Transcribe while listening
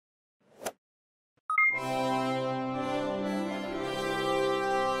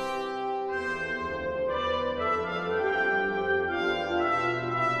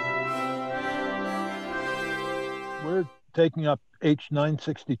taking up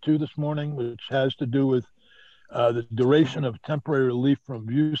H.962 this morning, which has to do with the duration of temporary relief from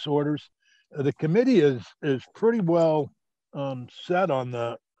abuse orders. The committee is pretty well set on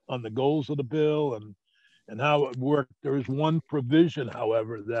the goals of the bill and how it worked. There is one provision,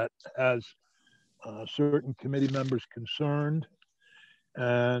 however, that has certain committee members concerned,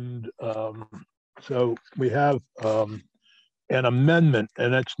 and so we have an amendment,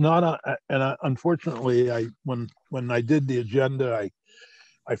 and it's not unfortunately, when I did the agenda,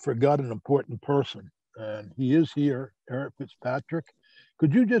 I forgot an important person, and he is here, Eric Fitzpatrick.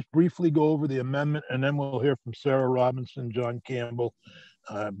 Could you just briefly go over the amendment, and then we'll hear from Sarah Robinson, John Campbell,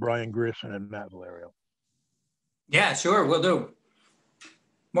 Brian Grierson, and Matt Valerio. Yeah, sure, we'll do.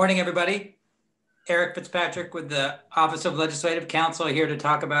 Morning, everybody. Eric Fitzpatrick with the Office of Legislative Counsel here to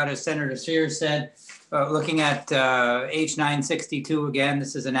talk about, as Senator Sears said, looking at H.962 again.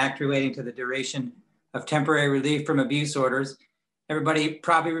 This is an act relating to the duration of temporary relief from abuse orders. Everybody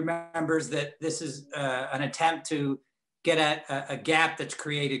probably remembers that this is an attempt to get at a gap that's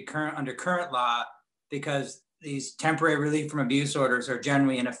created under current law, because these temporary relief from abuse orders are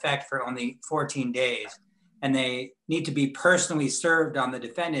generally in effect for only 14 days, and they need to be personally served on the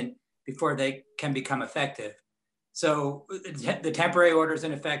defendant before they can become effective. So the temporary order is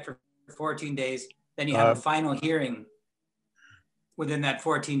in effect for 14 days. Then you have a final hearing within that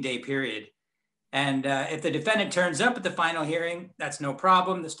 14-day period. And if the defendant turns up at the final hearing, that's no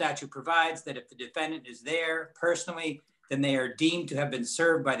problem. The statute provides that if the defendant is there personally, then they are deemed to have been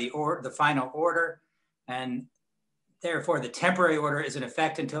served by the final order. And therefore, the temporary order is in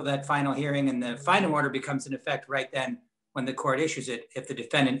effect until that final hearing, and the final order becomes in effect right then when the court issues it, if the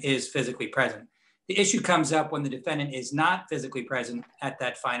defendant is physically present. The issue comes up when the defendant is not physically present at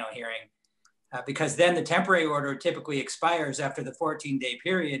that final hearing, because then the temporary order typically expires after the 14-day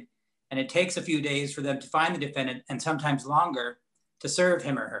period, and it takes a few days for them to find the defendant, and sometimes longer, to serve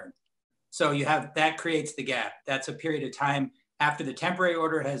him or her. So that creates the gap. That's a period of time after the temporary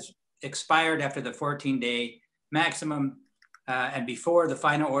order has expired after the 14-day maximum, and before the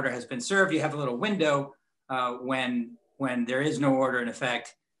final order has been served. You have a little window when there is no order in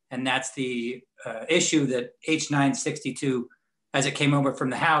effect, and that's the issue that H.962, as it came over from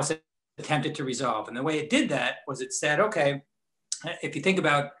the House, attempted to resolve. And the way it did that was it said, okay, if you think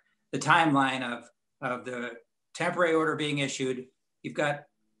about the timeline of the temporary order being issued, you've got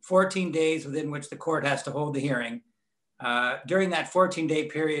 14 days within which the court has to hold the hearing. During that 14-day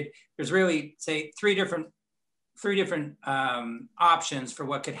period, there's really, say, three different options for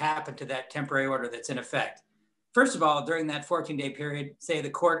what could happen to that temporary order that's in effect. First of all, during that 14-day period, say the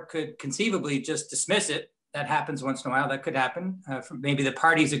court could conceivably just dismiss it. That happens once in a while. That could happen. Maybe the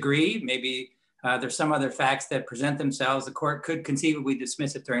parties agree. Maybe there's some other facts that present themselves. The court could conceivably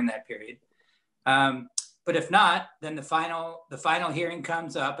dismiss it during that period. But if not, then the final hearing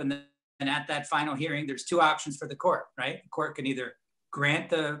comes up, and at that final hearing, there's two options for the court, right? The court can either grant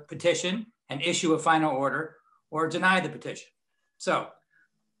the petition and issue a final order, or deny the petition. So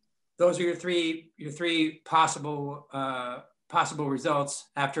those are your three possible results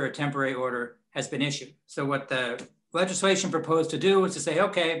after a temporary order has been issued. So what the legislation proposed to do was to say,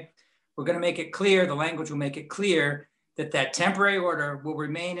 okay, we're going to make it clear, the language will make it clear that temporary order will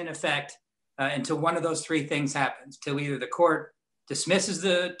remain in effect until one of those three things happens, till either the court dismisses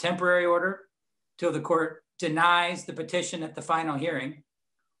the temporary order, till the court denies the petition at the final hearing,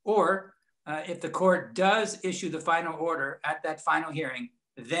 or if the court does issue the final order at that final hearing,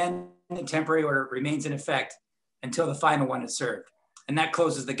 then the temporary order remains in effect until the final one is served. And that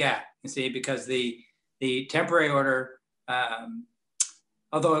closes the gap, you see, because the temporary order,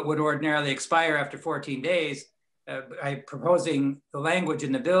 although it would ordinarily expire after 14 days, by proposing the language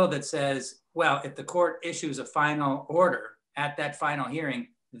in the bill that says, well, if the court issues a final order at that final hearing,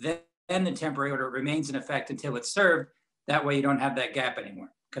 then the temporary order remains in effect until it's served. That way you don't have that gap anymore,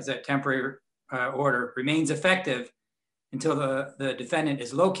 because that temporary order remains effective until the defendant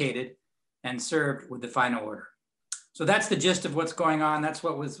is located and served with the final order. So that's the gist of what's going on. That's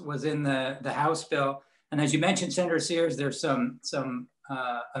what was in the House bill. And as you mentioned, Senator Sears, there's some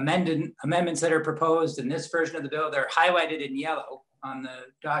amendments that are proposed in this version of the bill. They're highlighted in yellow on the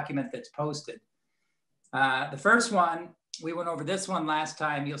document that's posted. The first one, we went over this one last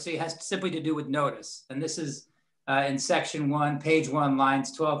time. You'll see it has simply to do with notice. And this is in section 1, page 1,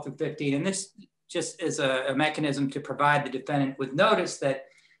 lines 12 through 15. And this just is a mechanism to provide the defendant with notice that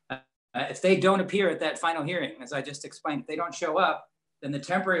if they don't appear at that final hearing, as I just explained, if they don't show up, then the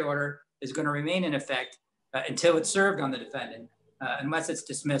temporary order is going to remain in effect until it's served on the defendant, unless it's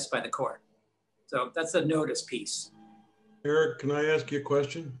dismissed by the court. So that's the notice piece. Eric, can I ask you a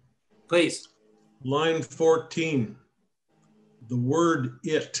question? Please. Line 14. the word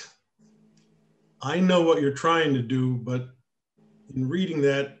 "it." I know what you're trying to do, but in reading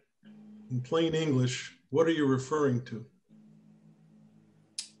that in plain English, what are you referring to?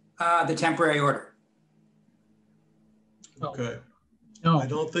 The temporary order. Okay. No, I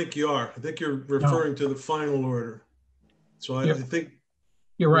don't think you are. I think you're referring to the final order. So I think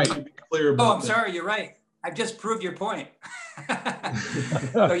you're we right. need to be clear about Oh, I'm that. sorry, you're right. I've just proved your point.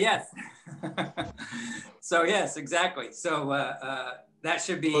 So yes. So yes, exactly. So that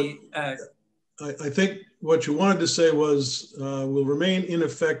should be. I think what you wanted to say was will remain in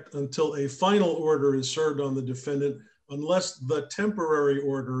effect until a final order is served on the defendant unless the temporary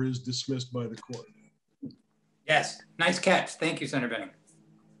order is dismissed by the court. Yes, nice catch. Thank you, Senator Benning.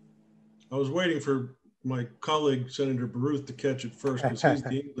 I was waiting for my colleague, Senator Baruth, to catch it first because he's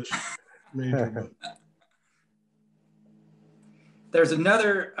the English major. But. There's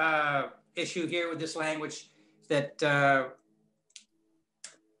another issue here with this language that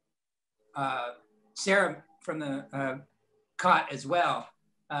Sarah from the caught as well,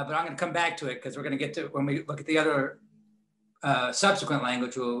 but I'm going to come back to it because we're going to get to, when we look at the other subsequent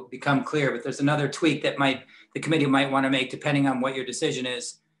language will become clear, but there's another tweak that the committee might want to make depending on what your decision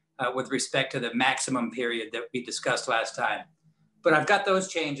is with respect to the maximum period that we discussed last time. But I've got those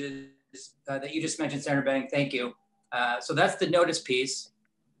changes that you just mentioned, Senator Benning, thank you. So that's the notice piece.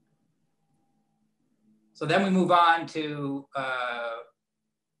 So then we move on to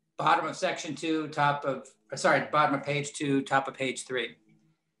bottom of section 2, bottom of page 2, top of page 3.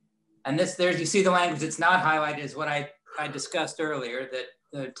 And you see the language that's not highlighted is what I discussed earlier, that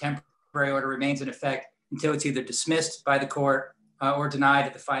the temporary order remains in effect until it's either dismissed by the court or denied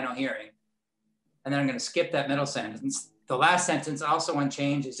at the final hearing. And then I'm going to skip that middle sentence. The last sentence, also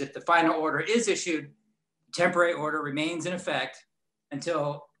unchanged, is if the final order is issued, the temporary order remains in effect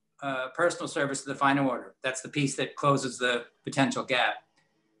until personal service of the final order. That's the piece that closes the potential gap.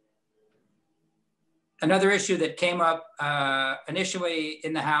 Another issue that came up initially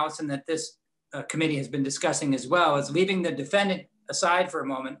in the House and that this committee has been discussing as well is leaving the defendant aside for a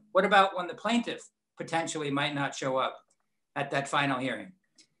moment. What about when the plaintiff potentially might not show up at that final hearing?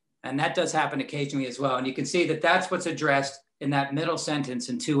 And that does happen occasionally as well. And you can see that that's what's addressed in that middle sentence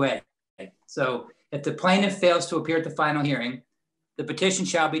in 2A. So if the plaintiff fails to appear at the final hearing, the petition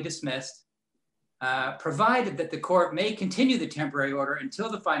shall be dismissed, provided that the court may continue the temporary order until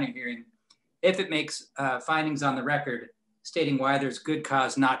the final hearing if it makes findings on the record stating why there's good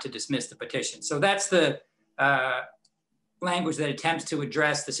cause not to dismiss the petition. So that's the language that attempts to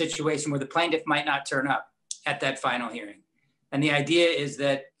address the situation where the plaintiff might not turn up at that final hearing. And the idea is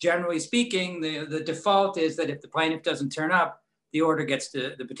that generally speaking, the default is that if the plaintiff doesn't turn up,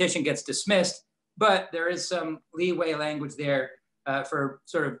 the petition gets dismissed, but there is some leeway language there for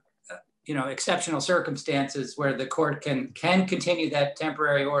sort of exceptional circumstances where the court can continue that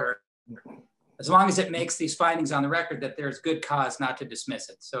temporary order as long as it makes these findings on the record that there's good cause not to dismiss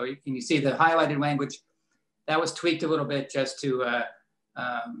it. So you see the highlighted language that was tweaked a little bit just to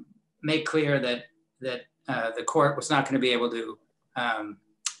make clear that the court was not going to be able to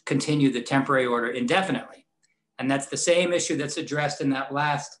continue the temporary order indefinitely. And that's the same issue that's addressed in that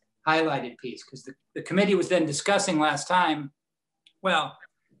last highlighted piece, because the committee was then discussing last time, well,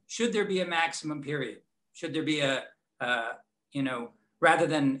 should there be a maximum period? Should there be rather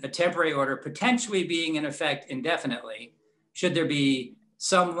than a temporary order potentially being in effect indefinitely, should there be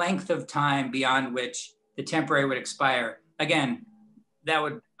some length of time beyond which the temporary would expire? Again, that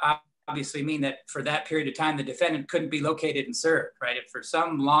would obviously mean that for that period of time, the defendant couldn't be located and served, right? If for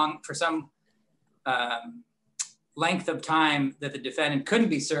some length of time that the defendant couldn't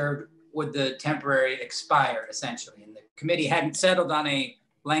be served, would the temporary expire essentially? And the committee hadn't settled on a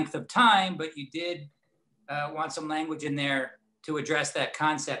length of time, but you did want some language in there to address that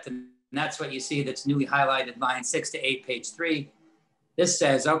concept. And that's what you see that's newly highlighted, line 6 to 8, page 3. This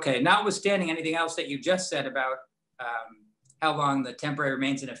says, okay, notwithstanding anything else that you just said about how long the temporary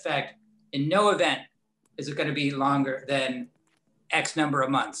remains in effect, in no event is it going to be longer than X number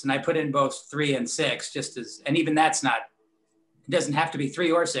of months. And I put in both 3 and 6, and even that's not, it doesn't have to be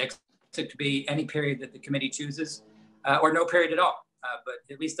 3 or 6. It could be any period that the committee chooses or no period at all. But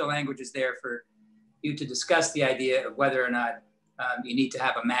at least the language is there for you to discuss the idea of whether or not you need to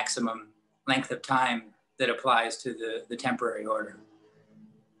have a maximum length of time that applies to the temporary order.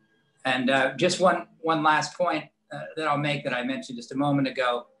 And just one last point that I'll make that I mentioned just a moment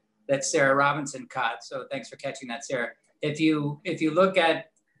ago that Sarah Robinson caught. So thanks for catching that, Sarah. If you look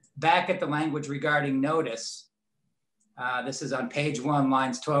back at the language regarding notice, this is on page 1,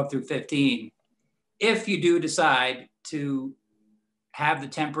 lines 12 through 15. If you do decide to have the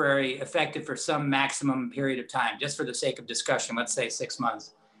temporary effective for some maximum period of time, just for the sake of discussion, let's say 6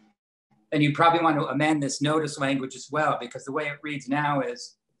 months. And you probably want to amend this notice language as well, because the way it reads now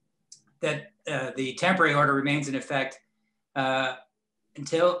is that the temporary order remains in effect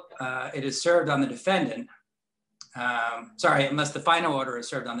until it is served on the defendant. Unless the final order is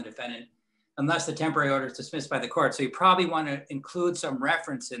served on the defendant, unless the temporary order is dismissed by the court. So you probably want to include some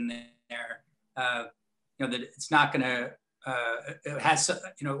reference in there, that it's not going to, it has,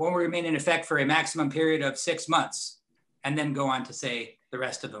 won't remain in effect for a maximum period of 6 months, and then go on to say the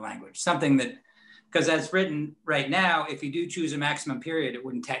rest of the language. Something that, because as written right now, if you do choose a maximum period, it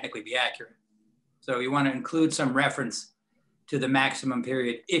wouldn't technically be accurate. So you want to include some reference to the maximum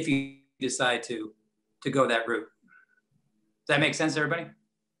period if you decide to go that route. Does that make sense, everybody?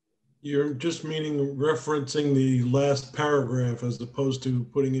 You're just meaning referencing the last paragraph as opposed to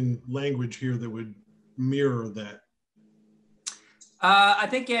putting in language here that would mirror that. I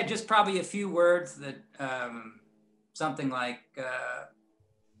think, yeah, just probably a few words that, something like,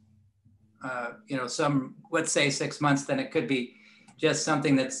 let's say 6 months, then it could be just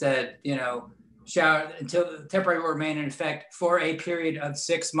something that said, shall until the temporary will remain in effect for a period of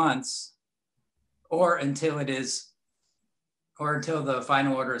 6 months, or until the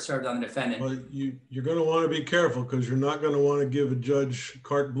final order is served on the defendant. Well, you're going to want to be careful, because you're not going to want to give a judge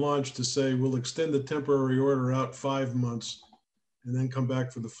carte blanche to say, we'll extend the temporary order out 5 months and then come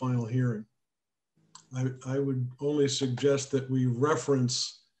back for the final hearing. I would only suggest that we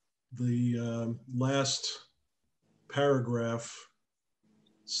reference the last paragraph.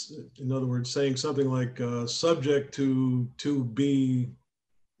 In other words, saying something like subject to 2B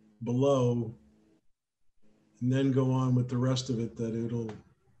below, and then go on with the rest of it, that it'll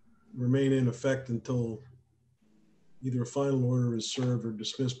remain in effect until either a final order is served or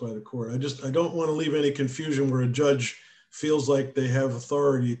dismissed by the court. I don't want to leave any confusion where a judge feels like they have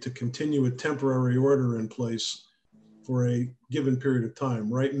authority to continue a temporary order in place for a given period of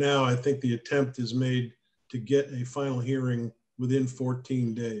time. Right now, I think the attempt is made to get a final hearing within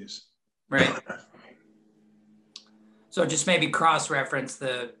 14 days. Right. So just maybe cross-reference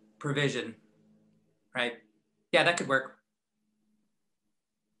the provision, right? Yeah, that could work.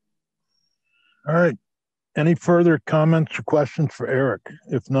 All right. Any further comments or questions for Eric?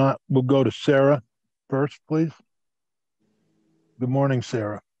 If not, we'll go to Sarah first, please. Good morning,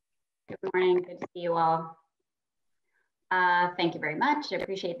 Sarah. Good morning. Good to see you all. Thank you very much. I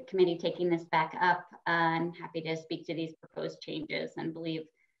appreciate the committee taking this back up. I'm happy to speak to these proposed changes, and believe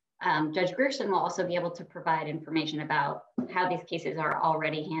Judge Grierson will also be able to provide information about how these cases are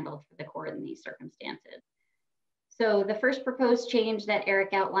already handled for the court in these circumstances. So the first proposed change that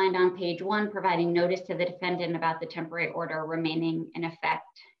Eric outlined on page 1, providing notice to the defendant about the temporary order remaining in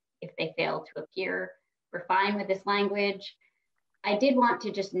effect if they fail to appear. We're fine with this language. I did want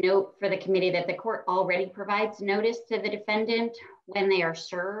to just note for the committee that the court already provides notice to the defendant when they are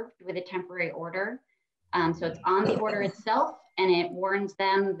served with a temporary order. So it's on the order itself, and it warns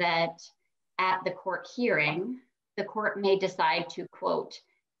them that at the court hearing, the court may decide to, quote,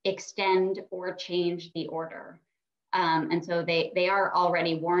 extend or change the order. And so they are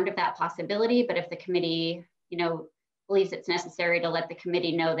already warned of that possibility, but if the committee, believes it's necessary to let the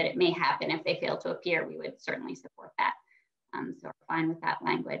committee know that it may happen if they fail to appear, we would certainly support that. So we're fine with that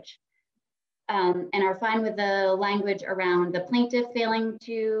language. And are fine with the language around the plaintiff failing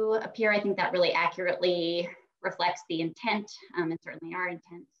to appear. I think that really accurately reflects the intent, and certainly our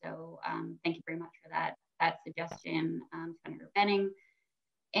intent. So thank you very much for that suggestion, Senator Benning.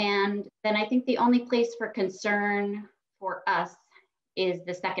 And then I think the only place for concern for us is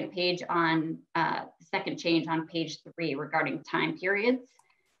the second page on the second change on page 3 regarding time periods.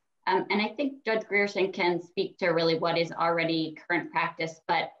 And I think Judge Grierson can speak to really what is already current practice,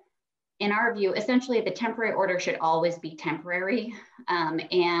 but in our view, essentially the temporary order should always be temporary.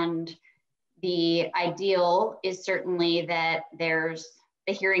 And the ideal is certainly that the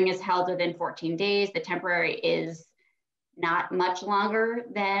hearing is held within 14 days. The temporary is not much longer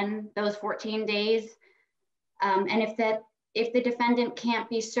than those 14 days. And if the defendant can't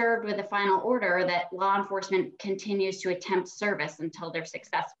be served with a final order, that law enforcement continues to attempt service until they're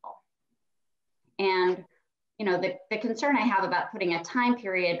successful. And the concern I have about putting a time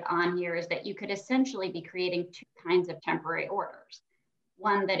period on here is that you could essentially be creating 2 kinds of temporary orders.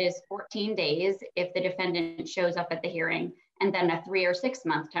 One that is 14 days if the defendant shows up at the hearing, and then a 3 or 6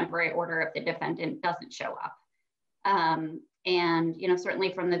 month temporary order if the defendant doesn't show up. And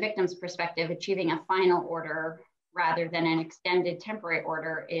certainly from the victim's perspective, achieving a final order rather than an extended temporary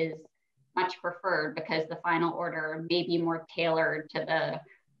order is much preferred, because the final order may be more tailored to the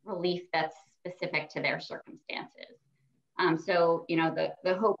relief that's specific to their circumstances. So, you know,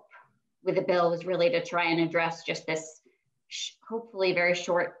 the hope with the bill was really to try and address just this hopefully very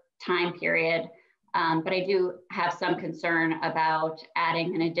short time period. But I do have some concern about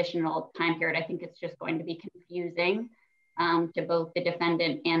adding an additional time period. I think it's just going to be confusing to both the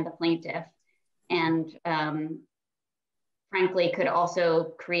defendant and the plaintiff. And frankly, could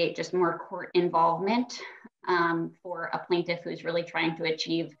also create just more court involvement for a plaintiff who's really trying to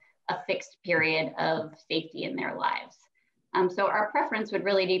achieve a fixed period of safety in their lives. So our preference would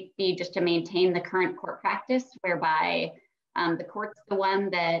really be just to maintain the current court practice, whereby the court's the one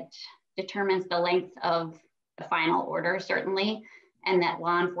that determines the length of the final order, certainly, and that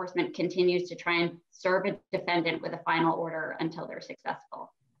law enforcement continues to try and serve a defendant with a final order until they're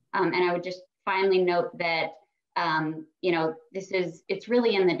successful. And I would just finally note that, you know, it's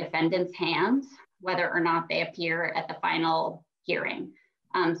really in the defendant's hands whether or not they appear at the final hearing.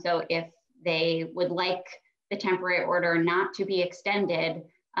 So if they would like the temporary order not to be extended,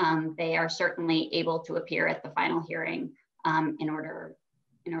 they are certainly able to appear at the final hearing in order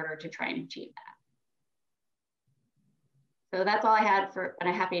to try and achieve that. So that's all I had but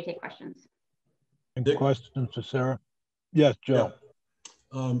I'm happy to take questions. Any questions for Sarah? Yes, Joe.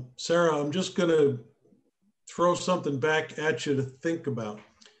 Yeah. Sarah, I'm just going to throw something back at you to think about.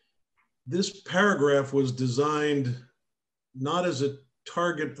 This paragraph was designed not as a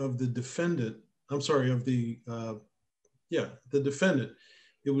target of the defendant. I'm sorry, of the defendant.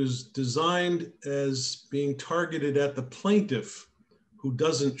 It was designed as being targeted at the plaintiff who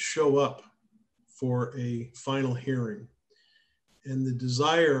doesn't show up for a final hearing. And the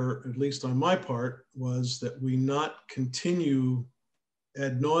desire, at least on my part, was that we not continue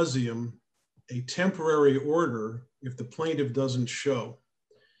ad nauseum a temporary order if the plaintiff doesn't show.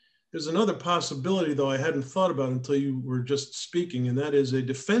 There's another possibility, though, I hadn't thought about until you were just speaking, and that is a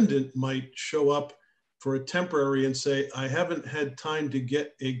defendant might show up for a temporary and say, I haven't had time to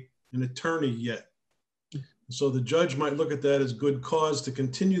get an attorney yet. So the judge might look at that as good cause to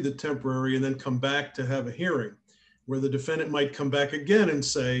continue the temporary and then come back to have a hearing, where the defendant might come back again and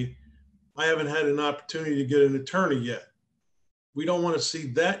say, I haven't had an opportunity to get an attorney yet. We don't want to see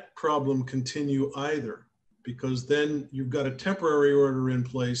that problem continue either, because then you've got a temporary order in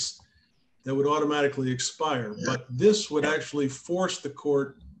place that would automatically expire. But this would actually force the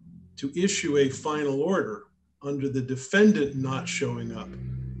court to issue a final order under the defendant not showing up.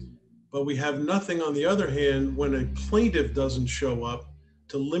 But we have nothing, on the other hand, when a plaintiff doesn't show up,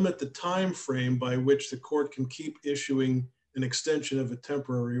 to limit the time frame by which the court can keep issuing an extension of a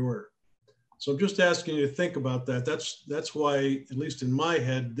temporary order. So I'm just asking you to think about that. That's why, at least in my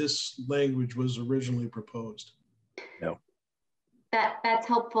head, this language was originally proposed. Yeah. That's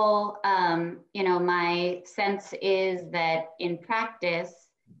helpful. You know, my sense is that in practice,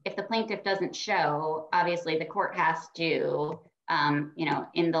 if the plaintiff doesn't show, obviously the court has to, you know,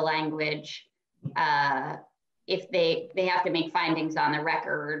 in the language, if they have to make findings on the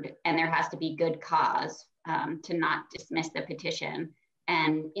record, and there has to be good cause to not dismiss the petition.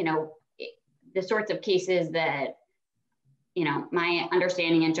 And, you know, the sorts of cases that, you know, my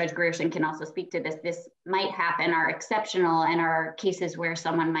understanding, and Judge Grierson can also speak to this might happen, are exceptional, and are cases where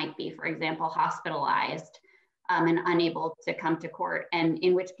someone might be, for example, hospitalized and unable to come to court, and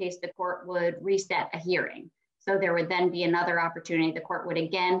in which case the court would reset a hearing. So there would then be another opportunity. The court would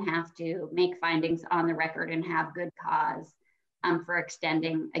again have to make findings on the record and have good cause for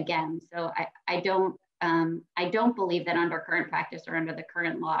extending again. So I don't believe that under current practice or under the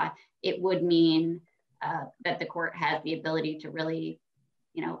current law, it would mean that the court has the ability to really,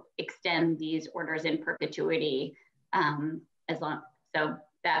 you know, extend these orders in perpetuity as long. So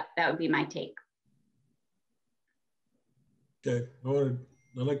that would be my take. Okay, I'd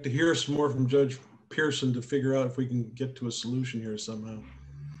like to hear some more from Judge Pearson to figure out if we can get to a solution here somehow.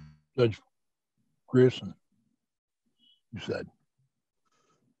 Judge Grierson, you said.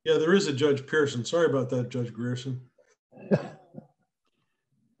 Yeah, there is a Judge Pearson. Sorry about that, Judge Grierson.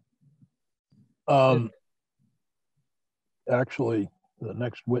 Actually, the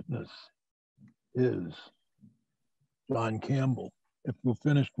next witness is John Campbell, if we're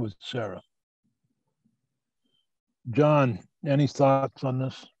finished with Sarah. John, any thoughts on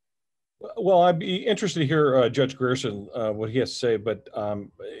this? Well, I'd be interested to hear Judge Grierson, what he has to say. But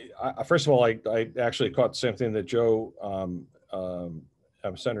first of all, I actually caught the same thing that Joe,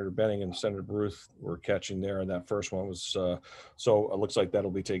 Senator Benning and Senator Bruce were catching there. And that first one was, so it looks like that'll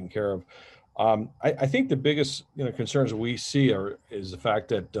be taken care of. I think the biggest concerns we see is the fact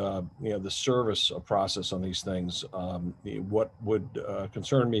that the service process on these things. What would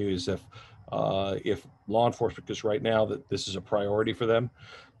concern me is if law enforcement, because right now that this is a priority for them,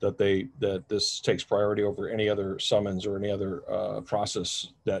 that this takes priority over any other summons or any other process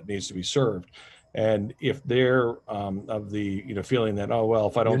that needs to be served. And if they're of the feeling that, oh well,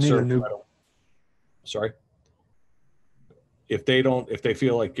 if I don't serve, sorry. If they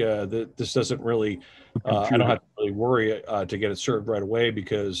feel like that this doesn't really, I don't have to really worry to get it served right away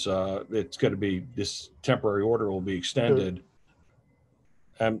because it's going to be, this temporary order will be extended.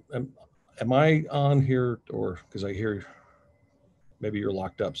 Am I on here, or because I hear maybe you're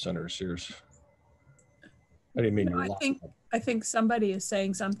locked up, Senator Sears? I didn't mean you're locked up. I think somebody is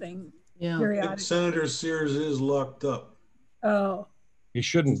saying something. Yeah. I think Senator Sears is locked up. Oh. He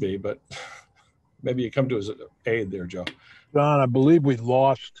shouldn't be, but maybe you come to his aid there, Joe. John, I believe we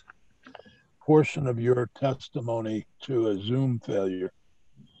lost a portion of your testimony to a Zoom failure.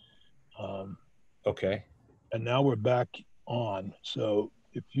 Okay. And now we're back on. So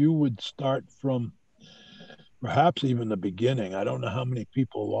if you would start from perhaps even the beginning. I don't know how many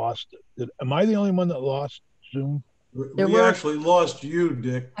people lost it. Am I the only one that lost Zoom? We actually lost you,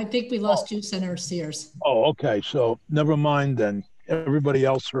 Dick. I think we lost you, Senator Sears. Oh, okay. So never mind then. Everybody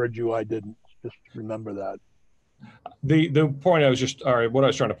else heard you. I didn't. Just remember that. The point I was just, all right, what I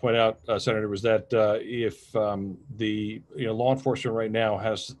was trying to point out, Senator, was that if the law enforcement right now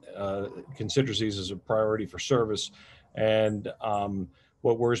has considers these as a priority for service, and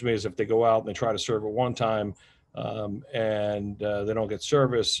what worries me is if they go out and they try to serve at one time and they don't get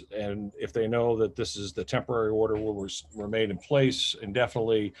service, and if they know that this is the temporary order will remain in place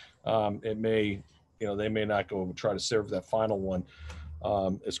indefinitely, it may, they may not go and try to serve that final one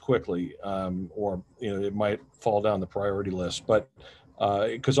as quickly, or it might fall down the priority list. But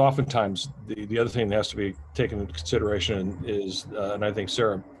because oftentimes the other thing that has to be taken into consideration is, and I think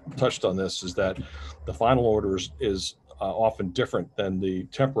Sarah touched on this, is that the final order is often different than the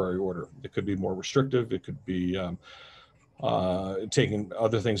temporary order. It could be more restrictive. It could be taking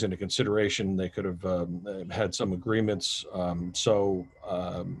other things into consideration. They could have had some agreements. So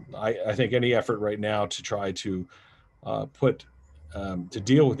I think any effort right now to try to to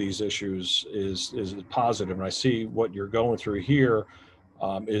deal with these issues is positive. And I see what you're going through here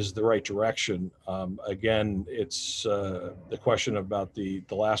is the right direction. Again, it's the question about the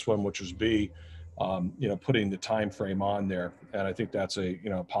last one, which was B, putting the time frame on there. And I think that's a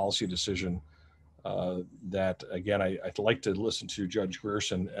policy decision that, again, I'd like to listen to Judge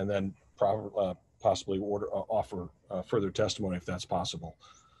Grierson and then possibly offer further testimony if that's possible.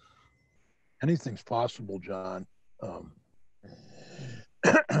 Anything's possible, John.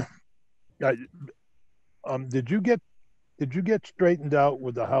 Did you get straightened out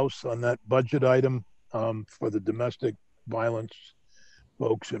with the House on that budget item for the domestic violence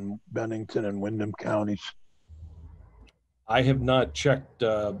folks in Bennington and Windham counties? I have not checked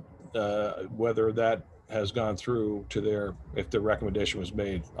whether that has gone through to if the recommendation was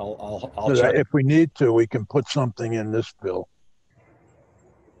made. I'll check. If we need to, we can put something in this bill.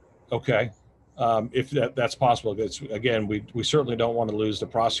 Okay. If that's possible, because again, we certainly don't want to lose the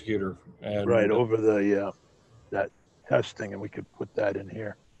prosecutor. And right, over the that testing, and we could put that in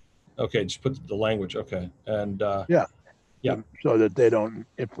here. Okay, just put the language. Okay, and yeah, so that they don't,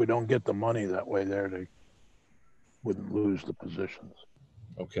 if we don't get the money that way there, they wouldn't lose the positions.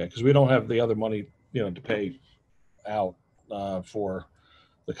 Okay, because we don't have the other money, to pay out for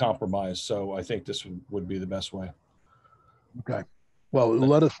the compromise. So I think this would be the best way. Okay. Well,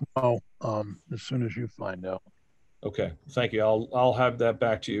 let us know as soon as you find out. Okay, thank you. I'll have that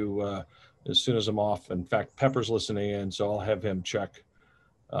back to you as soon as I'm off. In fact, Pepper's listening in, so I'll have him check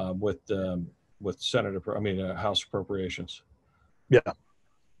with House Appropriations. Yeah.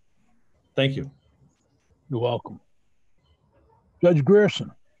 Thank you. You're welcome. Judge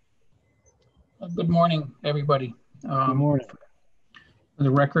Grierson. Good morning, everybody. Good morning. For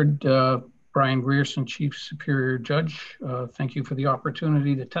the record, Brian Grierson, Chief Superior Judge. Thank you for the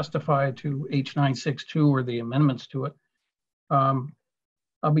opportunity to testify to H.962 or the amendments to it.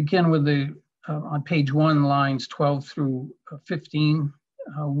 I'll begin with on page 1, lines 12 through 15.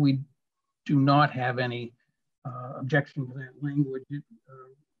 We do not have any objection to that language. It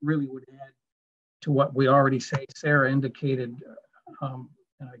really would add to what we already say. Sarah indicated, and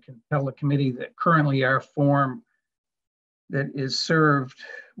I can tell the committee that currently our form that is served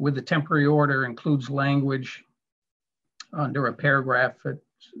with the temporary order includes language under a paragraph at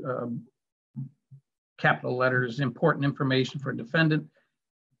capital letters, important information for defendant.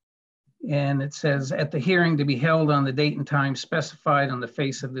 And it says, at the hearing to be held on the date and time specified on the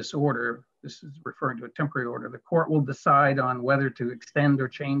face of this order, this is referring to a temporary order, the court will decide on whether to extend or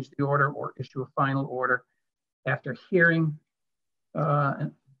change the order or issue a final order. After hearing,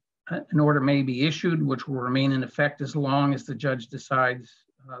 an order may be issued, which will remain in effect as long as the judge decides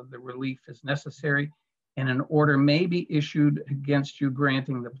the relief is necessary. And an order may be issued against you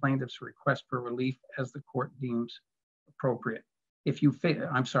granting the plaintiff's request for relief as the court deems appropriate. If you fail,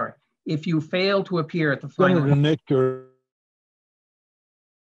 I'm sorry, if you fail to appear at the final,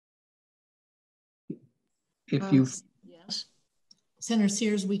 if you, yes, Senator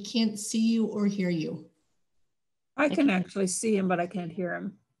Sears, we can't see you or hear you. I can actually see him, but I can't hear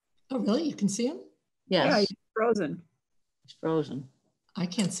him. Oh, really? You can see him? Yeah, Yes, he's frozen. it's frozen. I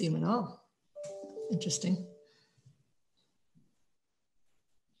can't see him at all. Interesting.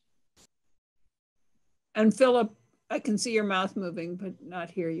 And Philip, I can see your mouth moving, but not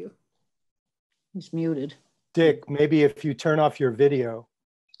hear you. He's muted. Dick, maybe if you turn off your video.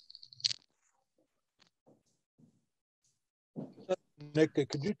 Nick,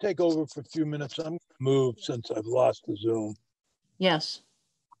 could you take over for a few minutes? I'm going to move since I've lost the Zoom. Yes.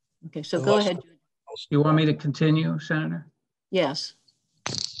 Okay, so go ahead. you want me to continue, Senator? Yes.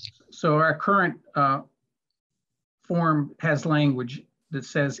 So our current form has language that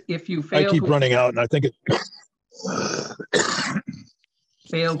says if you fail I keep running out, and I think it.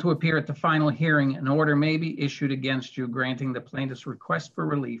 Fail to appear at the final hearing, an order may be issued against you granting the plaintiff's request for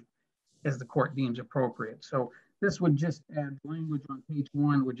relief as the court deems appropriate. So this would just add language on page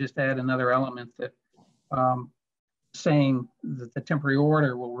 1, would just add another element that saying that the temporary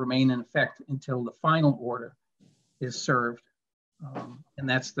order will remain in effect until the final order is served. And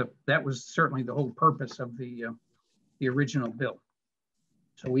that was certainly the whole purpose of the original bill.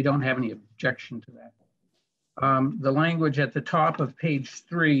 So we don't have any objection to that. The language at the top of page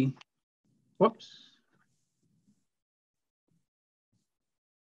 3, whoops.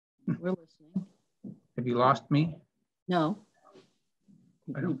 We're listening. Have you lost me? No.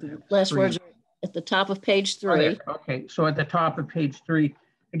 I don't have Last three. words are at the top of page 3. Oh, there. Okay, so at the top of page 3,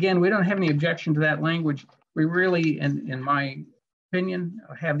 again, we don't have any objection to that language. We really, in my opinion,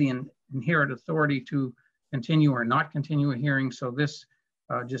 have the inherent authority to continue or not continue a hearing. So this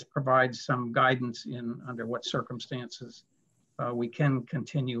just provides some guidance in under what circumstances we can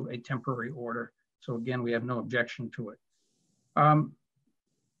continue a temporary order. So again, we have no objection to it.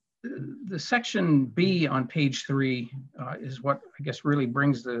 The section B on page 3 is what I guess really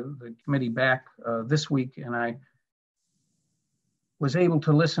brings the committee back this week. And I was able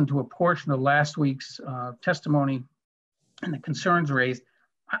to listen to a portion of last week's testimony and the concerns raised.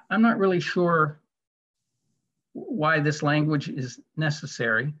 I'm not really sure why this language is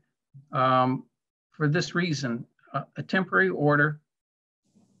necessary. For this reason, a temporary order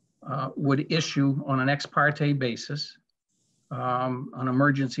would issue on an ex parte basis, on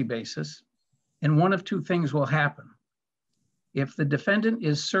emergency basis, and one of two things will happen. If the defendant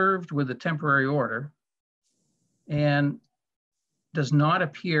is served with a temporary order and does not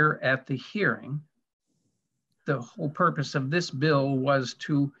appear at the hearing, the whole purpose of this bill was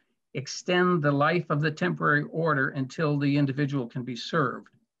to extend the life of the temporary order until the individual can be served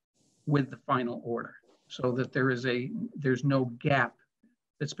with the final order, so that there's no gap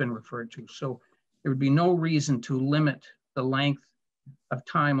that's been referred to. So there would be no reason to limit the length of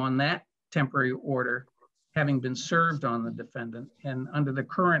time on that temporary order having been served on the defendant. And under the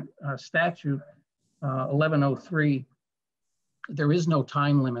current statute, 1103, there is no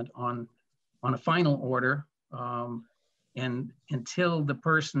time limit on a final order. And until the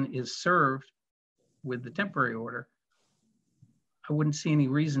person is served with the temporary order, I wouldn't see any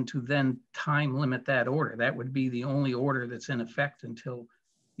reason to then time limit that order. That would be the only order that's in effect until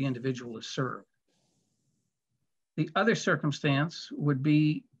the individual is served. The other circumstance would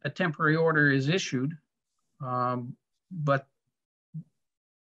be a temporary order is issued, but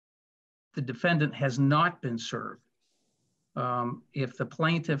the defendant has not been served. If the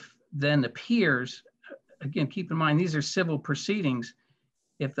plaintiff then appears, again, keep in mind, these are civil proceedings.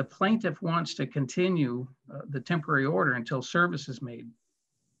 If the plaintiff wants to continue the temporary order until service is made,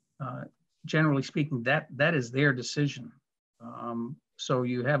 generally speaking, that is their decision. So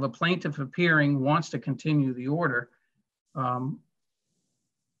you have a plaintiff appearing, wants to continue the order.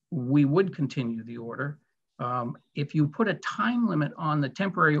 We would continue the order. If you put a time limit on the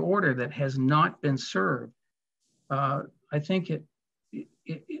temporary order that has not been served, I think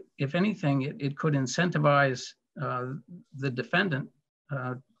if anything, it could incentivize the defendant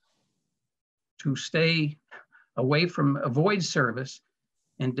to stay away from, avoid service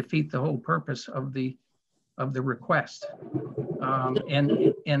and defeat the whole purpose of the request.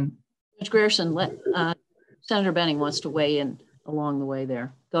 And Judge Grierson, Senator Benning wants to weigh in along the way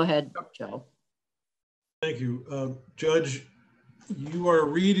there. Go ahead, Joe. Thank you. Judge, you are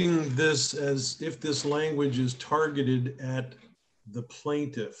reading this as if this language is targeted at the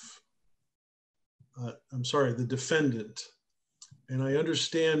plaintiff. I'm sorry, the defendant. And I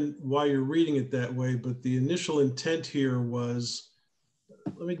understand why you're reading it that way, but the initial intent here was,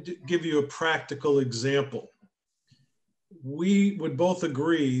 let me give you a practical example. We would both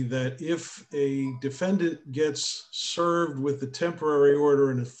agree that if a defendant gets served with the temporary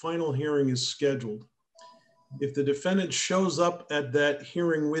order and a final hearing is scheduled, if the defendant shows up at that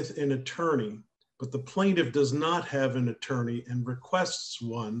hearing with an attorney, but the plaintiff does not have an attorney and requests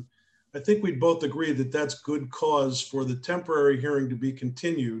one, I think we'd both agree that that's good cause for the temporary hearing to be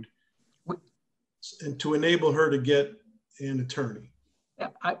continued and to enable her to get an attorney.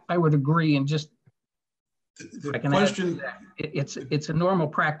 I would agree, and just the question, it's a normal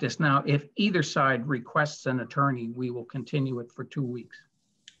practice now. If either side requests an attorney, we will continue it for 2 weeks.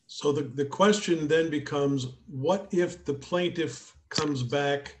 So the question then becomes, what if the plaintiff comes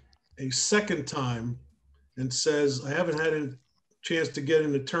back a second time and says, I haven't had a chance to get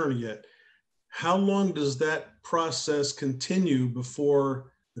an attorney yet? How long does that process continue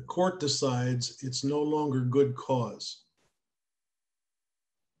before the court decides it's no longer good cause?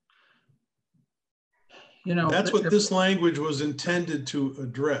 You know, that's what this language was intended to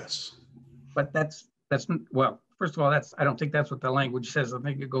address. But that's well, first of all, I don't think that's what the language says. I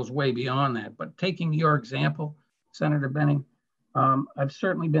think it goes way beyond that. But taking your example, Senator Benning, I've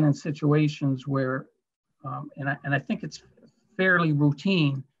certainly been in situations where, and I think it's fairly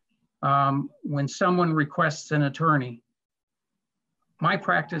routine, when someone requests an attorney. My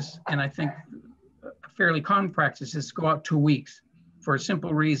practice, and I think a fairly common practice, is to go out 2 weeks for a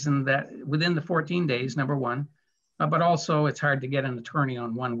simple reason that within the 14 days, number one, but also it's hard to get an attorney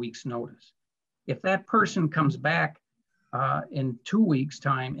on 1 week's notice. If that person comes back in 2 weeks'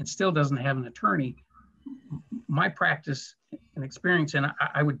 time and still doesn't have an attorney, my practice and experience, and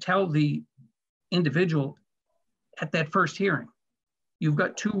I would tell the individual at that first hearing, you've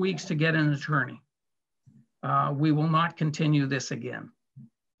got 2 weeks to get an attorney. We will not continue this again.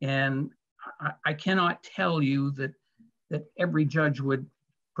 And I cannot tell you that every judge would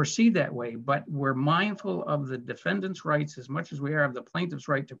proceed that way, but we're mindful of the defendant's rights as much as we are of the plaintiff's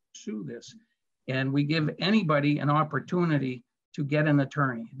right to pursue this. And we give anybody an opportunity to get an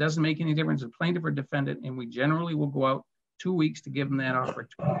attorney. It doesn't make any difference if plaintiff or defendant, and we generally will go out 2 weeks to give them that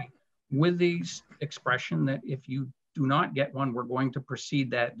opportunity with the expression that if you do not get one, we're going to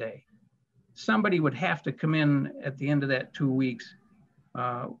proceed that day. Somebody would have to come in at the end of that 2 weeks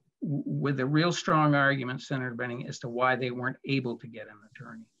with a real strong argument, Senator Benning, as to why they weren't able to get an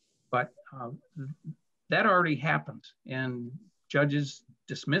attorney. But that already happens, and judges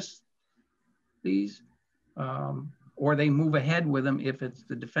dismiss these, or they move ahead with them if it's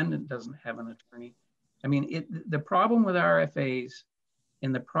the defendant doesn't have an attorney. I mean, the problem with RFAs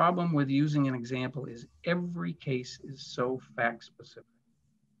and the problem with using an example is every case is so fact specific.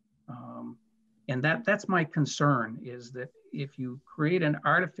 And that's my concern, is that if you create an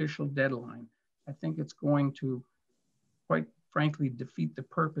artificial deadline, I think it's going to, quite frankly, defeat the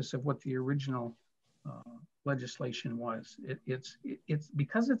purpose of what the original legislation was. It's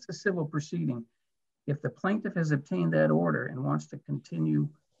because it's a civil proceeding. If the plaintiff has obtained that order and wants to continue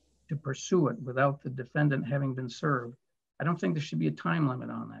to pursue it without the defendant having been served, I don't think there should be a time limit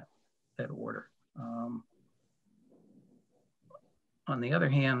on that order. On the other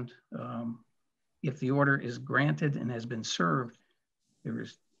hand, if the order is granted and has been served,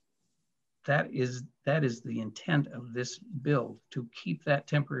 that is the intent of this bill, to keep that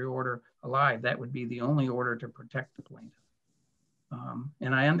temporary order alive. That would be the only order to protect the plaintiff.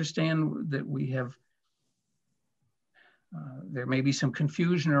 And I understand that we have, there may be some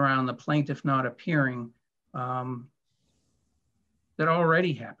confusion around the plaintiff not appearing. That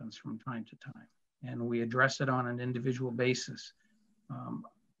already happens from time to time, and we address it on an individual basis.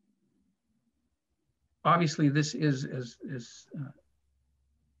 Obviously, this is, as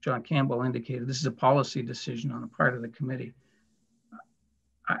John Campbell indicated, this is a policy decision on the part of the committee.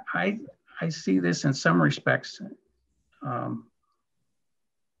 I see this in some respects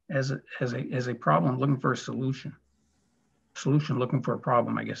as a problem looking for a solution. Solution looking for a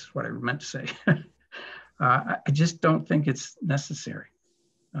problem, I guess is what I meant to say. I just don't think it's necessary.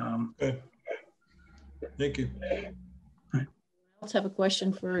 Okay. Thank you. Let's have a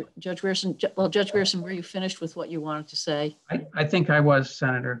question for Judge Grierson. Well, Judge Grierson, were you finished with what you wanted to say? I think I was,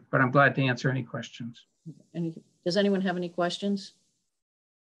 Senator, but I'm glad to answer any questions. Does anyone have any questions?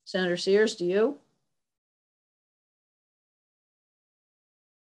 Senator Sears, do you?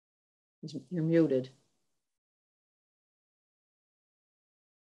 You're muted.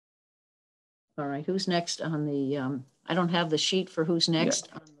 All right, who's next on the, I don't have the sheet for who's next.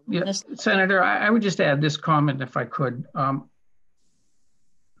 Yeah. On the witness. Senator, I would just add this comment if I could.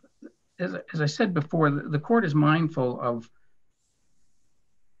 As I said before, the court is mindful of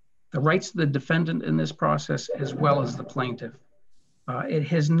the rights of the defendant in this process as well as the plaintiff. It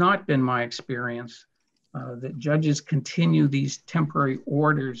has not been my experience that judges continue these temporary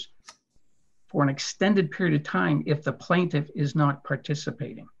orders for an extended period of time if the plaintiff is not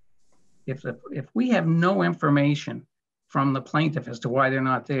participating. If we have no information from the plaintiff as to why they're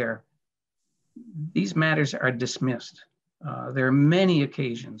not there, these matters are dismissed. There are many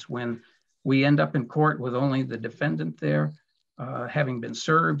occasions when we end up in court with only the defendant there, having been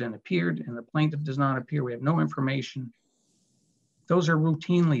served and appeared, and the plaintiff does not appear. We have no information. Those are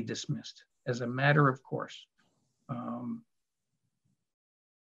routinely dismissed as a matter of course.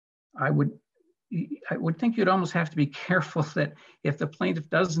 I would think you'd almost have to be careful that if the plaintiff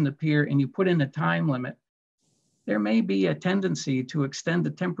doesn't appear and you put in a time limit, there may be a tendency to extend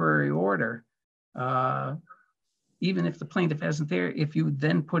the temporary order, even if the plaintiff isn't there. If you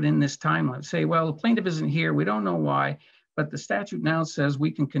then put in this time limit, say, well, the plaintiff isn't here, we don't know why, but the statute now says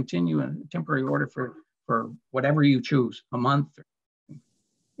we can continue a temporary order for whatever you choose, a month.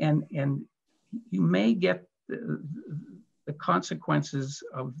 And you may get the consequences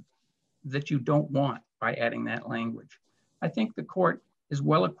of that you don't want by adding that language. I think the court is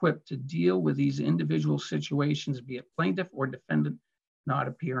well equipped to deal with these individual situations, be it plaintiff or defendant not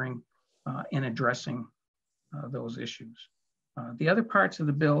appearing and addressing those issues. The other parts of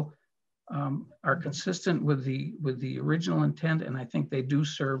the bill are consistent with the original intent, and I think they do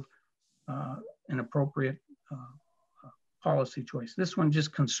serve an appropriate policy choice. This one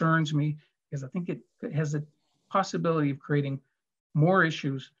just concerns me because I think it has the possibility of creating more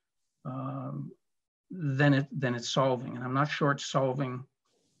issues than it's solving, and I'm not sure it's solving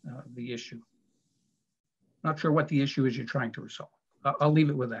the issue. Not sure what the issue is you're trying to resolve. I'll leave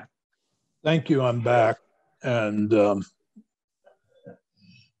it with that. Thank you. I'm back. And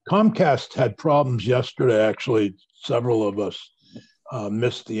Comcast had problems yesterday. Actually, several of us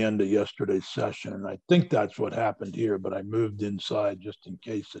missed the end of yesterday's session, and I think that's what happened here, but I moved inside just in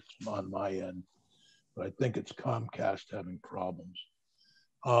case it's on my end. But I think it's Comcast having problems.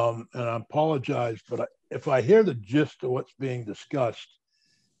 And I apologize, but if I hear the gist of what's being discussed,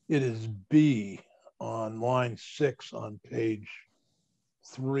 it is B on line 6 on page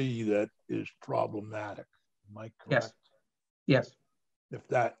 3 that is problematic. Am I correct? Yes.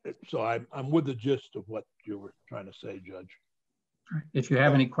 So I'm with the gist of what you were trying to say, Judge. If you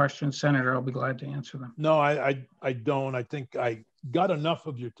have any questions, Senator, I'll be glad to answer them. No, I don't. I think I got enough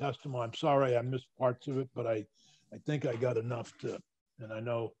of your testimony. I'm sorry I missed parts of it, but I think I got enough to, and I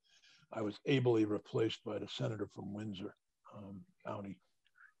know I was ably replaced by the senator from Windsor County,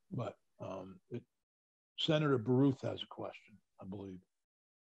 but Senator Baruth has a question, I believe.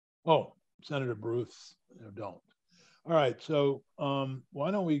 Oh, Senator Baruth, don't. All right, so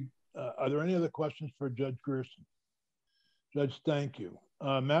why don't we, are there any other questions for Judge Grierson? Judge, thank you.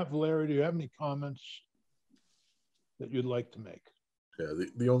 Matt Valeri, do you have any comments that you'd like to make? Yeah,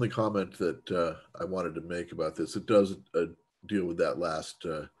 the only comment that I wanted to make about this, it does deal with that last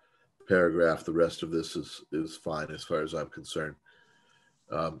paragraph. The rest of this is fine as far as I'm concerned.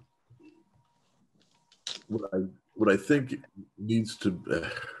 What I think needs to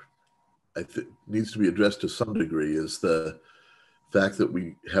be addressed to some degree is the fact that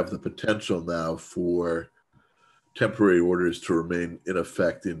we have the potential now for temporary orders to remain in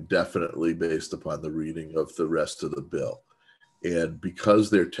effect indefinitely based upon the reading of the rest of the bill. And because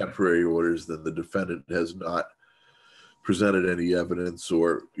they're temporary orders, then the defendant has not presented any evidence,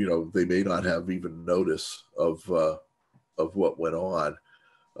 or they may not have even notice of what went on.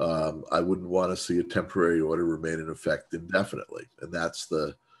 I wouldn't want to see a temporary order remain in effect indefinitely, and that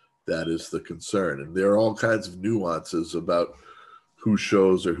is the concern. And there are all kinds of nuances about who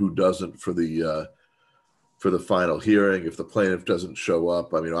shows or who doesn't for the final hearing. If the plaintiff doesn't show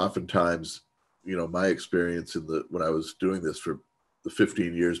up, I mean, oftentimes, my experience when I was doing this for the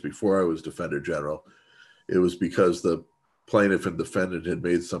 15 years before I was Defender General, it was because the plaintiff and defendant had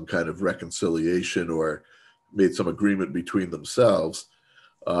made some kind of reconciliation or made some agreement between themselves.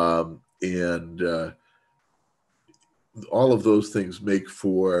 And all of those things make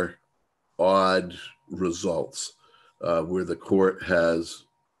for odd results where the court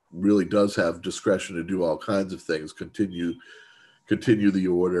really does have discretion to do all kinds of things, continue the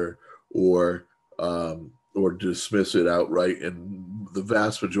order or dismiss it outright. And the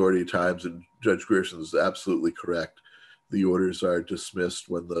vast majority of times, and Judge Grierson is absolutely correct, the orders are dismissed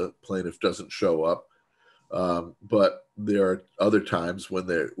when the plaintiff doesn't show up. But there are other times when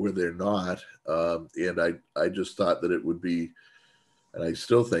they're not. And I just thought that it would be, and I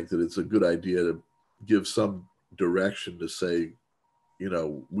still think that it's a good idea to give some direction to say, you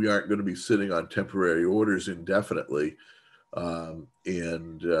know, we aren't going to be sitting on temporary orders indefinitely.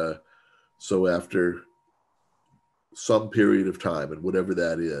 So after some period of time, and whatever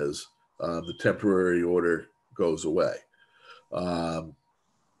that is, the temporary order goes away. And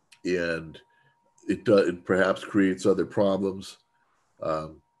it perhaps creates other problems.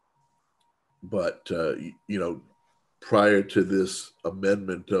 But you know, prior to this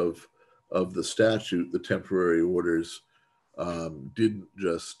amendment of the statute, the temporary orders didn't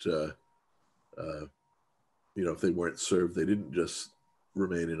just, you know, if they weren't served, they didn't just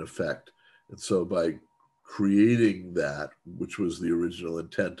remain in effect. And so by creating that, which was the original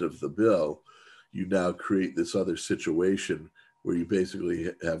intent of the bill, you now create this other situation where you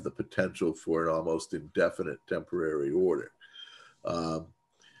basically have the potential for an almost indefinite temporary order. And,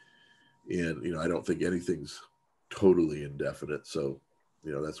 you know, I don't think anything's totally indefinite. So,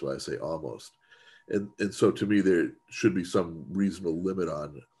 you know, that's why I say almost. And so to me, there should be some reasonable limit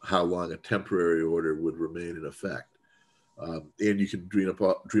on how long a temporary order would remain in effect. And you can dream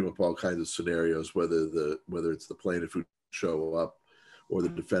up all kinds of scenarios, whether it's the plaintiff who show up or the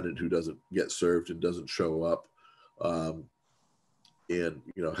defendant who doesn't get served and doesn't show up, and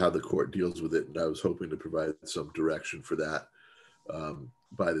you know how the court deals with it. And I was hoping to provide some direction for that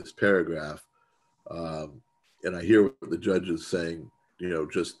by this paragraph. And I hear what the judge is saying. You know,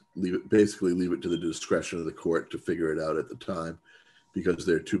 just basically leave it to the discretion of the court to figure it out at the time, because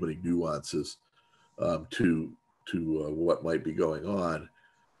there are too many nuances to what might be going on.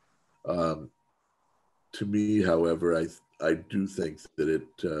 To me, however, I do think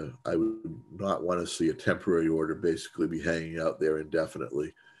that I would not want to see a temporary order basically be hanging out there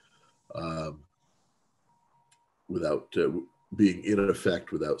indefinitely without being in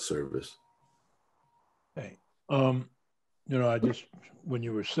effect without service. Okay. You know, when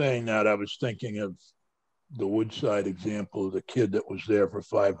you were saying that, I was thinking of the Woodside example of the kid that was there for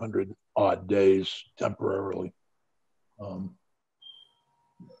 500 odd days temporarily.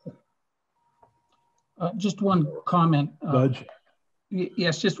 Just one comment. Judge?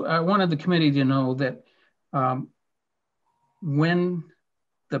 Yes, I wanted the committee to know that when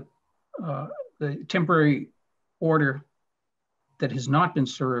the temporary order that has not been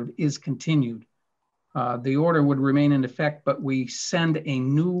served is continued, the order would remain in effect, but we send a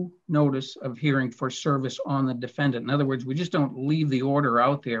new notice of hearing for service on the defendant. In other words, we just don't leave the order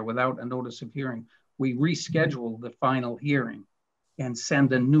out there without a notice of hearing. We reschedule the final hearing and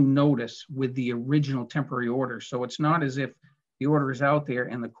send a new notice with the original temporary order. So it's not as if the order is out there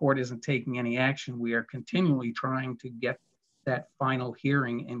and the court isn't taking any action. We are continually trying to get that final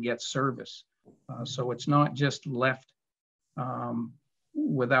hearing and get service. So it's not just left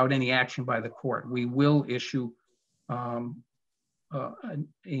without any action by the court. We will issue a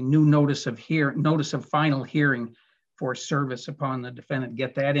new notice of final hearing for service upon the defendant,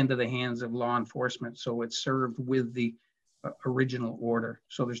 get that into the hands of law enforcement so it's served with the original order.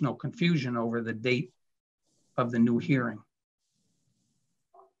 So there's no confusion over the date of the new hearing.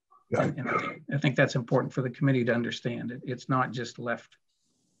 Right. And I think that's important for the committee to understand. It's not just left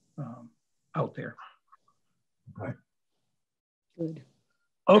out there. Right. Good.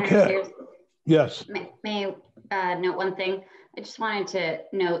 Okay. Yes. May I note one thing? I just wanted to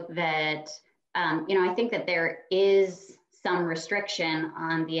note that, you know, I think that there is some restriction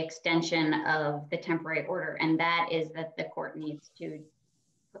on the extension of the temporary order, and that is that the court needs to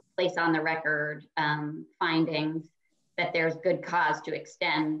place on the record findings that there's good cause to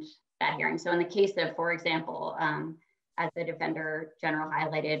extend that hearing. So in the case of, for example, as the Defender General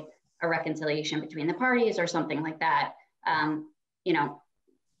highlighted, a reconciliation between the parties or something like that, you know,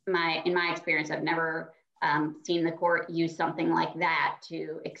 in my experience, I've never seen the court use something like that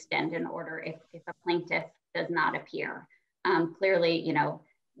to extend an order if a plaintiff does not appear. Clearly, you know,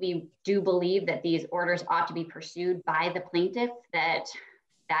 we do believe that these orders ought to be pursued by the plaintiff, that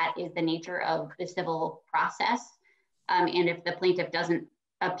is the nature of the civil process. And if the plaintiff doesn't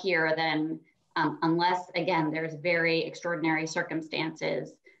appear, then unless, again, there's very extraordinary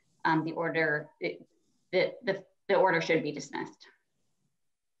circumstances, the order should be dismissed.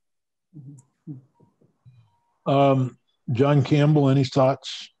 John Campbell, any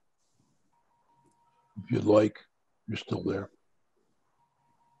thoughts? If you'd like, you're still there.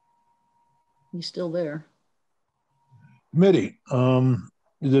 He's still there. Committee, the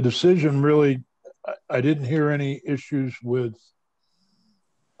decision really, I didn't hear any issues with,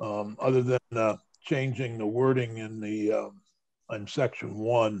 other than changing the wording in the on section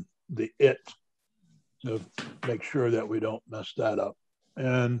 1, the it, to make sure that we don't mess that up.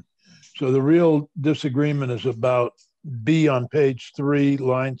 And so the real disagreement is about B on page 3,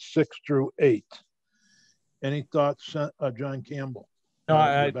 lines 6 through 8. Any thoughts, John Campbell? No,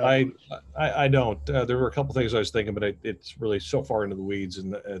 I don't. There were a couple things I was thinking, but it's really so far into the weeds.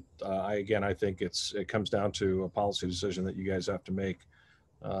 And I think it comes down to a policy decision that you guys have to make.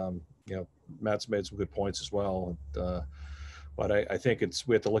 Matt's made some good points as well. But I think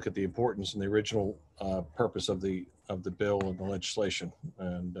we have to look at the importance and the original purpose of the bill and the legislation,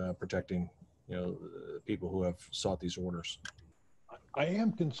 and protecting, people who have sought these orders. I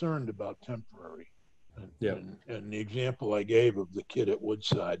am concerned about temporary. Yeah. And the example I gave of the kid at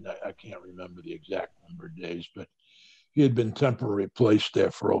Woodside, and I can't remember the exact number of days, but he had been temporarily placed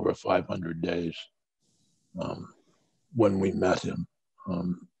there for over 500 days when we met him.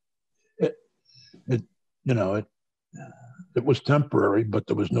 It was temporary, but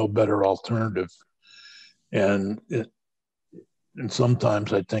there was no better alternative. And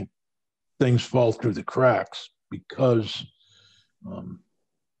sometimes I think things fall through the cracks because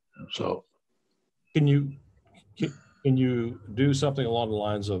so. Can you do something along the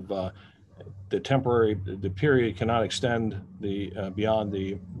lines of the period cannot extend beyond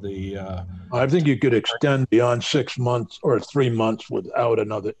the I think you could extend beyond 6 months or 3 months without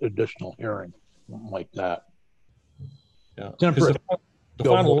another additional hearing, something like that. Yeah. Temporary. The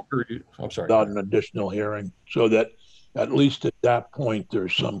final order, I'm sorry. Without an additional hearing, so that at least at that point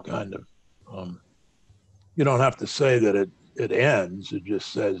there's some kind of you don't have to say that it ends. It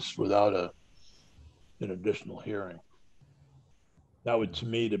just says without an additional hearing. That would, to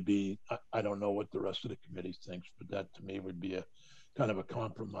me, to be, I don't know what the rest of the committee thinks, but that to me would be a kind of a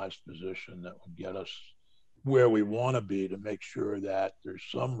compromised position that would get us where we want to be, to make sure that there's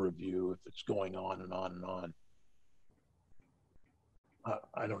some review if it's going on and on and on.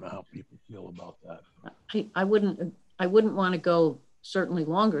 I don't know how people feel about that. I wouldn't want to go certainly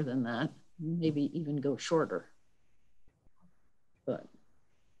longer than that, maybe even go shorter. But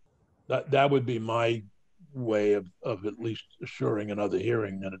that would be my way of at least assuring another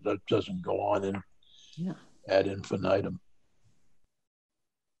hearing that it doesn't go on and ad infinitum.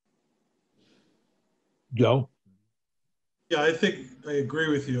 Joe? Yeah, I think I agree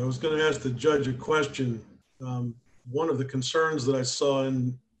with you. I was going to ask the judge a question. One of the concerns that I saw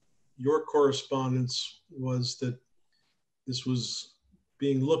in your correspondence was that this was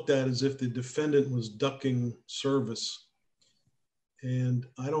being looked at as if the defendant was ducking service. And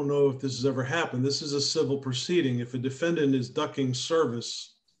I don't know if this has ever happened. This is a civil proceeding. If a defendant is ducking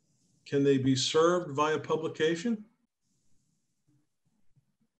service, can they be served via publication?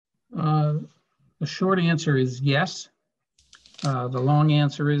 The short answer is yes. The long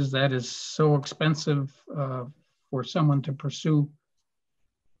answer is that is so expensive for someone to pursue.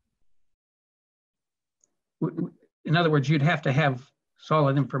 In other words, you'd have to have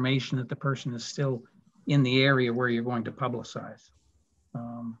solid information that the person is still in the area where you're going to publicize.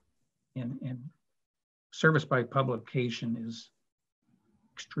 And service by publication is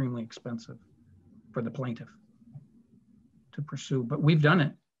extremely expensive for the plaintiff to pursue, but we've done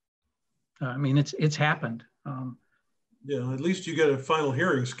it. I mean, it's happened. Yeah, at least you get a final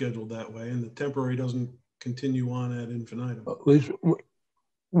hearing scheduled that way, and the temporary doesn't continue on ad infinitum. At least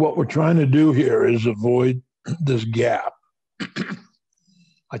what we're trying to do here is avoid this gap.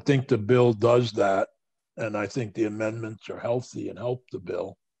 I think the bill does that, and I think the amendments are healthy and help the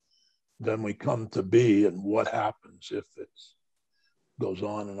bill. Then we come to B, and what happens if it goes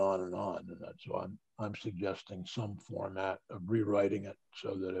on and on and on. And that's why I'm suggesting some format of rewriting it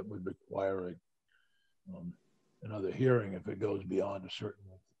so that it would require another hearing if it goes beyond a certain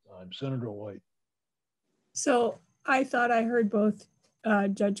length of time. Senator White. So I thought I heard both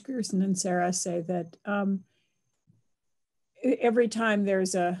Judge Gerson and Sarah say that every time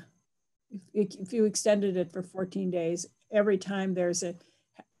there's if you extended it for 14 days, every time there's a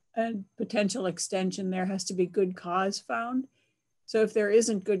potential extension, there has to be good cause found. So if there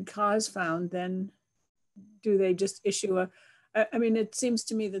isn't good cause found, then do they just issue I mean, it seems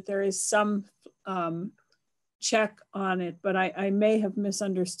to me that there is some check on it, but I may have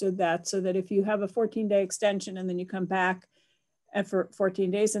misunderstood that, so that if you have a 14-day extension and then you come back for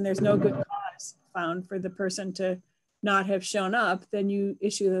 14 days and there's no good cause found for the person to not have shown up, then you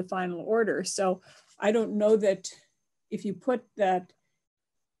issue the final order. So I don't know that if you put that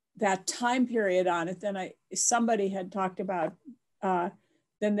time period on it, then somebody had talked about,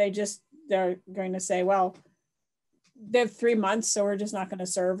 then they're going to say, well, they have 3 months, so we're just not going to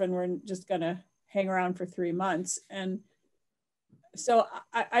serve and we're just going to hang around for 3 months. And So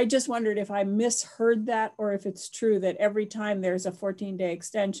I just wondered if I misheard that, or if it's true that every time there's a 14-day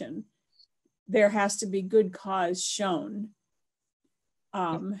extension, there has to be good cause shown.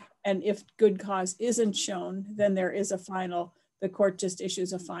 And if good cause isn't shown, then there is the court just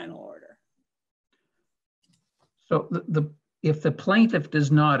issues a final order. So if the plaintiff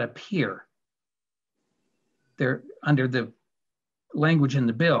does not appear, there under the language in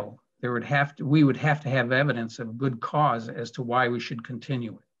the bill, we would have to have evidence of good cause as to why we should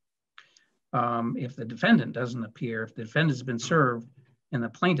continue it. If the defendant doesn't appear, if the defendant has been served and the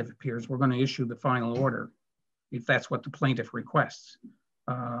plaintiff appears, we're going to issue the final order if that's what the plaintiff requests.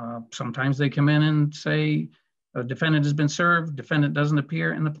 Sometimes they come in and say, a defendant has been served, defendant doesn't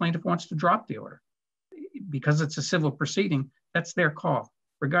appear, and the plaintiff wants to drop the order. Because it's a civil proceeding, that's their call,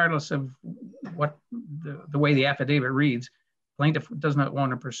 regardless of what the way the affidavit reads. Plaintiff does not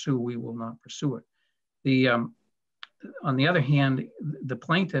want to pursue, we will not pursue it. On the other hand, the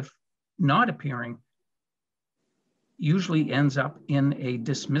plaintiff not appearing usually ends up in a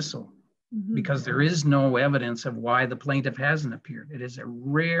dismissal because there is no evidence of why the plaintiff hasn't appeared. It is a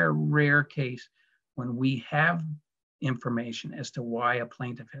rare case when we have information as to why a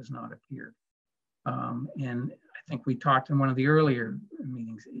plaintiff has not appeared. And I think we talked in one of the earlier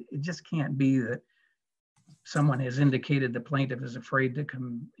meetings, it just can't be that someone has indicated the plaintiff is afraid to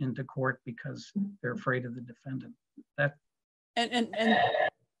come into court because they're afraid of the defendant.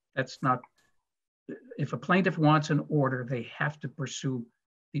 That's not, if a plaintiff wants an order, they have to pursue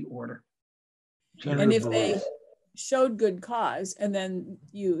the order. And if they showed good cause and then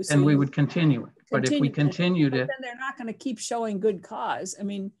then we would continue it. But if we continued it, then they're not going to keep showing good cause. I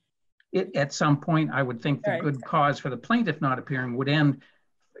mean, at some point, I would think the good cause for the plaintiff not appearing would end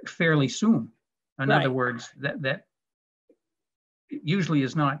fairly soon. In other words, that usually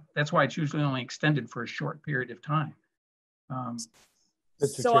is not, that's why it's usually only extended for a short period of time.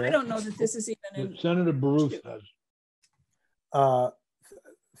 So I don't know that this is even Senator Baruch has.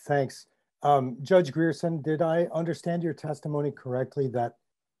 Thanks. Judge Grierson, did I understand your testimony correctly that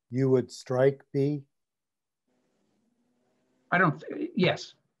you would strike B?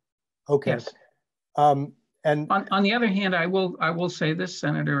 Yes. Okay. Yes. And on the other hand, I will say this,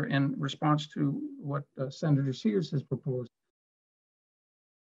 Senator, in response to what Senator Sears has proposed.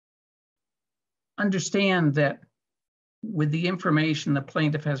 Understand that with the information the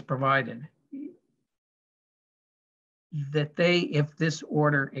plaintiff has provided, that if this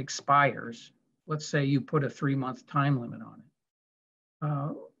order expires, let's say you put a 3-month time limit on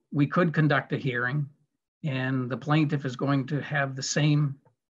it, we could conduct a hearing and the plaintiff is going to have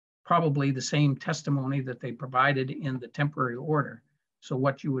probably the same testimony that they provided in the temporary order. So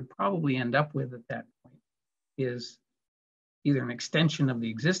what you would probably end up with at that point is either an extension of the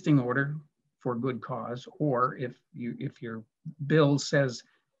existing order for good cause, or if your bill says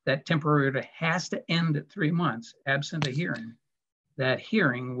that temporary order has to end at 3 months, absent a hearing, that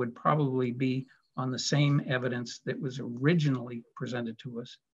hearing would probably be on the same evidence that was originally presented to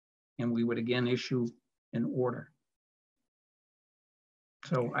us, and we would again issue an order.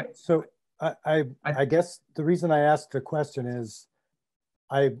 So I guess the reason I asked the question is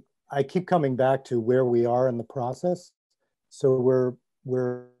I keep coming back to where we are in the process. So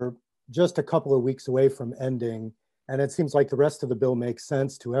we're just a couple of weeks away from ending, and it seems like the rest of the bill makes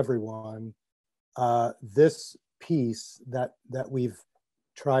sense to everyone. This piece that we've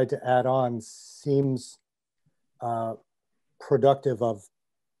tried to add on seems productive of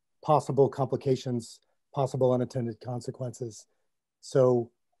possible complications, possible unintended consequences. So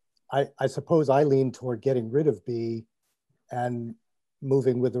I suppose I lean toward getting rid of B and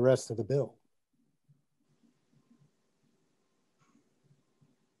moving with the rest of the bill.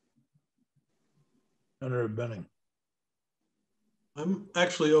 Senator Benning. I'm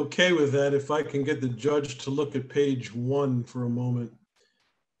actually okay with that if I can get the judge to look at page 1 for a moment.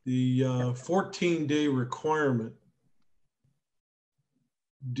 The 14-day requirement.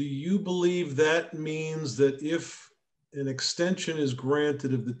 Do you believe that means that if an extension is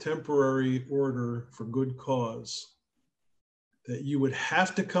granted of the temporary order for good cause, that you would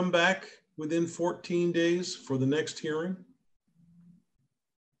have to come back within 14 days for the next hearing?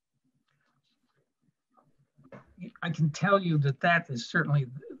 I can tell you that is certainly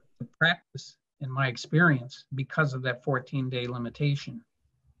the practice in my experience because of that 14-day limitation.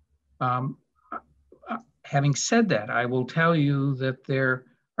 Having said that, I will tell you that there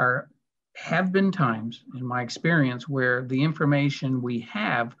have been times in my experience where the information we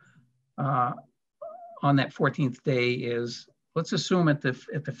have on that 14th day is, let's assume at the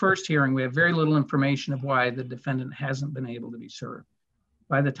first hearing, we have very little information of why the defendant hasn't been able to be served.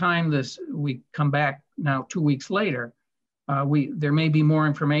 By the time we come back now 2 weeks later, there may be more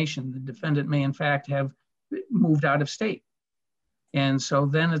information. The defendant may in fact have moved out of state. And so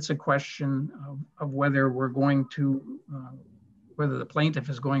then it's a question of whether we're going to, whether the plaintiff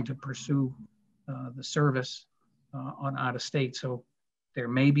is going to pursue the service on out of state. So there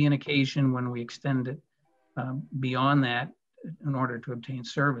may be an occasion when we extend it beyond that in order to obtain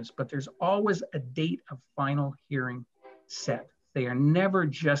service, but there's always a date of final hearing set. They are never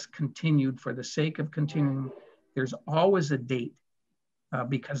just continued for the sake of continuing. There's always a date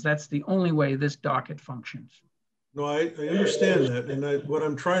because that's the only way this docket functions. No, I understand that. And what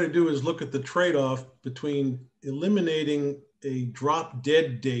I'm trying to do is look at the trade-off between eliminating a drop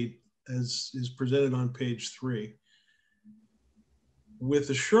dead date as is presented on page 3 with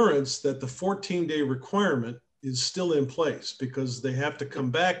assurance that the 14-day requirement is still in place because they have to come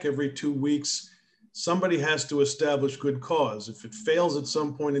back every 2 weeks. Somebody has to establish good cause. If it fails at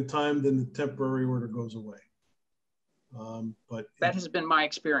some point in time, then the temporary order goes away. But that has been my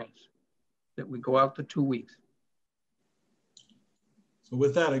experience, that we go out to 2 weeks. So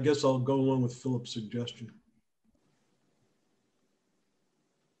with that, I guess I'll go along with Philip's suggestion.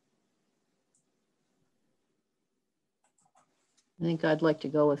 I think I'd like to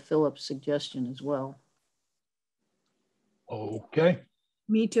go with Philip's suggestion as well. Okay.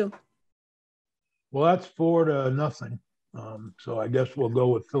 Me too. Well, that's 4-0. So I guess we'll go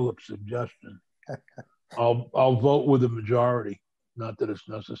with Philip's suggestion. I'll vote with the majority. Not that it's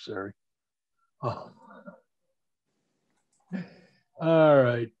necessary. All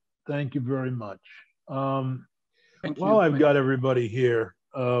right. Thank you very much. While I've got everybody here,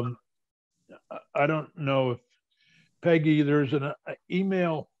 I don't know if Peggy, there's an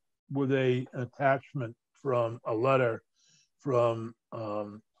email with a attachment from a letter from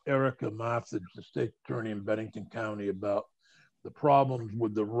Erica Mathage, the state attorney in Bennington County, about the problems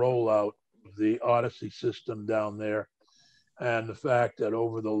with the rollout of the Odyssey system down there and the fact that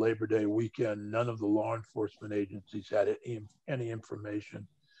over the Labor Day weekend, none of the law enforcement agencies had any information.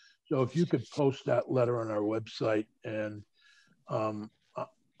 So if you could post that letter on our website, and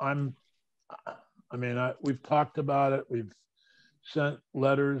we've talked about it. We've sent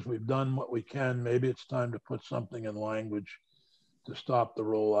letters. We've done what we can. Maybe it's time to put something in language to stop the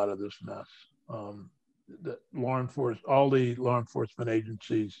rollout of this mess. All the law enforcement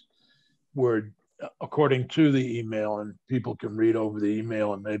agencies were, according to the email, and people can read over the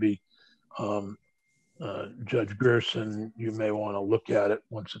email, and maybe Judge Gerson, you may want to look at it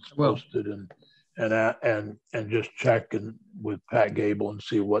once it's posted and just check with Pat Gable and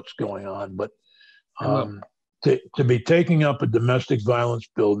see what's going on. But to be taking up a domestic violence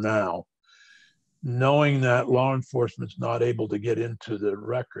bill now, knowing that law enforcement's not able to get into the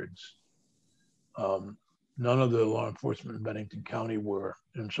records, none of the law enforcement in Bennington County were.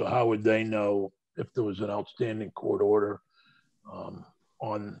 And so how would they know if there was an outstanding court order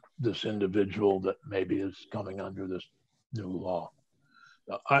on this individual that maybe is coming under this new law?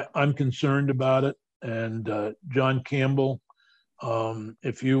 I'm concerned about it. And John Campbell,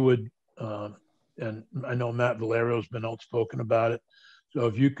 if you would, and I know Matt Valerio's been outspoken about it. So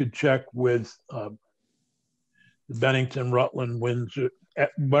if you could check with the Bennington, Rutland,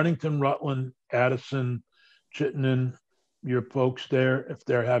 Addison, Chittenden, your folks there, if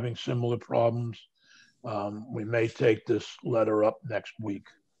they're having similar problems, we may take this letter up next week.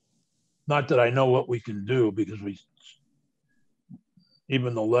 Not that I know what we can do, because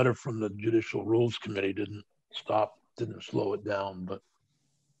even the letter from the Judicial Rules Committee didn't slow it down. But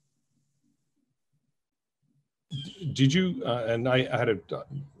did you? And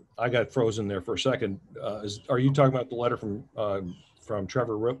I got frozen there for a second. Are you talking about the letter from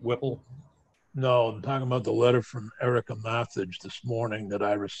Trevor Whipple? No, I'm talking about the letter from Erica Mathage this morning that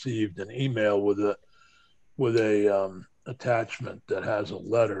I received an email with a attachment that has a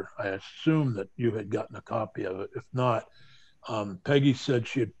letter. I assume that you had gotten a copy of it. If not, Peggy said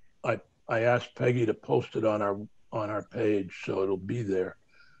I asked Peggy to post it on our page, so it'll be there.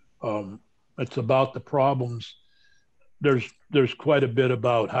 It's about the problems. There's quite a bit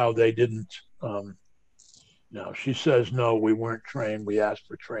about how they didn't. She says, no, we weren't trained. We asked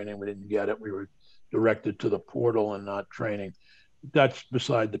for training. We didn't get it. We were directed to the portal and not training. That's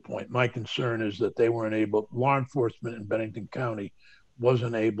beside the point. My concern is that they weren't able, law enforcement in Bennington County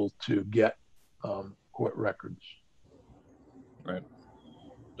wasn't able to get court records. Right.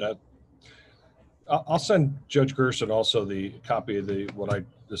 I'll send Judge Gerson also the copy of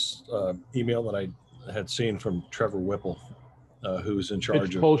this email that I had seen from Trevor Whipple, who's in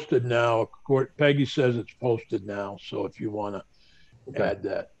charge. It's posted now. Peggy says it's posted now. So if you want to add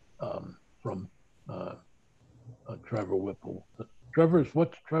that from Trevor Whipple.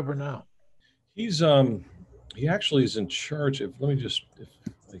 What's Trevor now? He's He actually is in charge of, let me just, if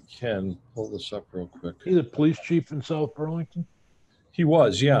I can, pull this up real quick. He's the police chief in South Burlington? He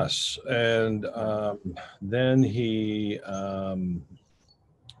was, yes. And then he,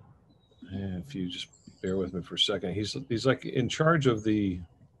 if you just bear with me for a second, he's like in charge of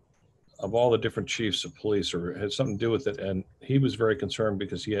all the different chiefs of police, or had something to do with it. And he was very concerned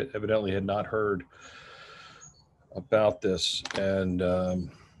because he evidently had not heard about this. And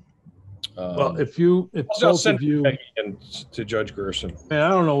Well, if I'll both send of you, it and to Judge Gerson. man, I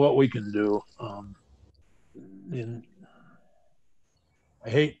don't know what we can do. I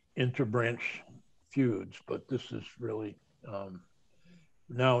hate interbranch feuds, but this is really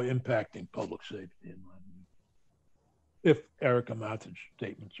now impacting public safety, in my view, if Erica Mathis'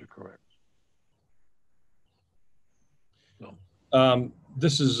 statements are correct. So.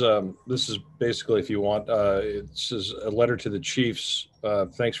 This is basically, if you want, it says a letter to the chiefs.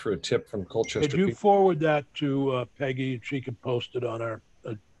 Thanks for a tip from Colchester. Could you forward that to Peggy? She can post it on our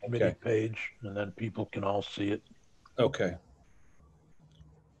committee page, and then people can all see it. Okay.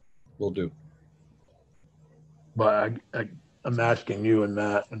 Will do. But I'm asking you and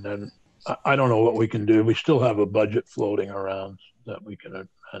Matt, and then I don't know what we can do. We still have a budget floating around that we can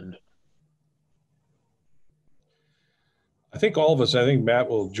amend. I think all of us, I think Matt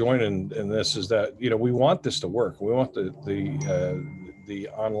will join in this, is that, we want this to work. We want the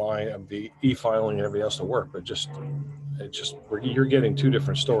online, the e-filing and everything else to work, but you're getting two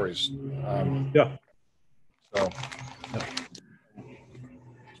different stories. Yeah. So yeah.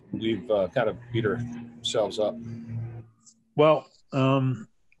 We've kind of beat ourselves up. Well,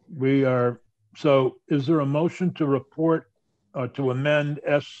 we are, so is there a motion to report to amend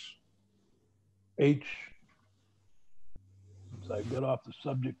SH? I get off the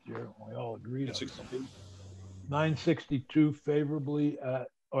subject here. We all agreed on 962 favorably to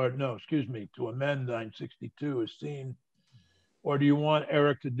amend 962 is seen, or do you want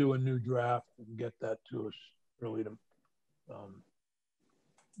Eric to do a new draft and get that to us early to,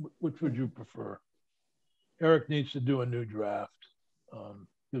 which would you prefer? Eric needs to do a new draft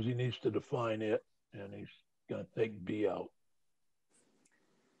because he needs to define it, and he's going to take B out.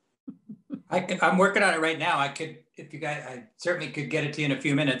 I'm working on it right now. I certainly could get it to you in a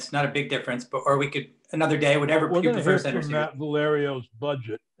few minutes. Not a big difference, or we could another day, whatever you prefer. We're going to hear from Matt Valerio's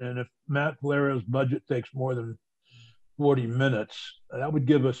budget, and if Matt Valerio's budget takes more than 40 minutes, that would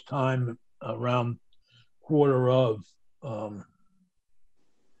give us time around 12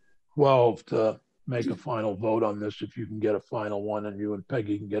 to make a final vote on this. If you can get a final one, and you and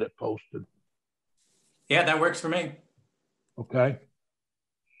Peggy can get it posted. Yeah, that works for me. Okay.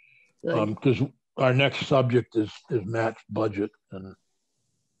 Because our next subject is Matt's budget, and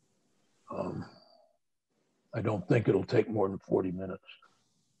I don't think it'll take more than 40 minutes.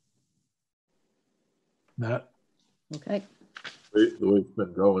 Matt? Okay. The way it's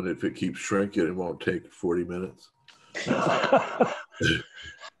been going, if it keeps shrinking, it won't take 40 minutes.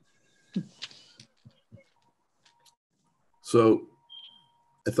 So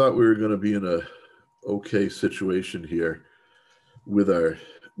I thought we were going to be in a okay situation here with our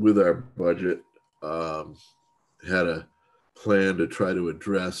budget. Had a plan to try to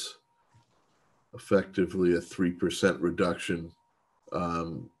address effectively a 3% reduction,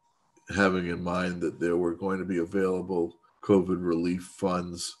 having in mind that there were going to be available COVID relief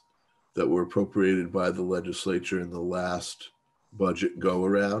funds that were appropriated by the legislature in the last budget go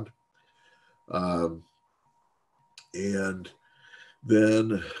around. And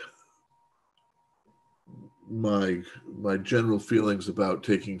then my general feelings about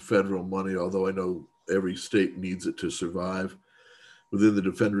taking federal money, although I know every state needs it to survive, within the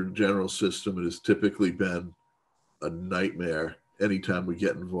Defender General system, it has typically been a nightmare anytime we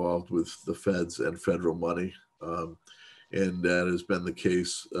get involved with the feds and federal money. And that has been the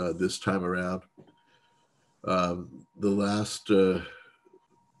case this time around. The last, I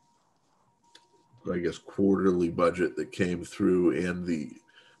guess, quarterly budget that came through and the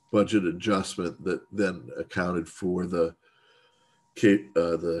budget adjustment that then accounted for the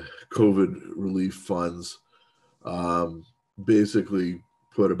COVID relief funds basically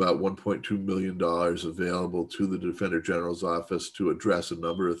put about $1.2 million available to the Defender General's office to address a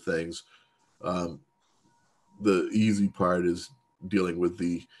number of things. The easy part is dealing with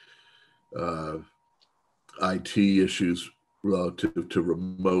the IT issues relative to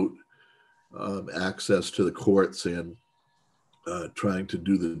remote access to the courts and trying to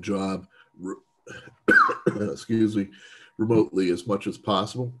do the job, excuse me, remotely as much as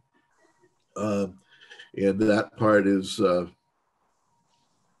possible. And that part is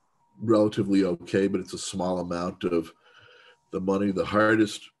relatively okay, but it's a small amount of the money. The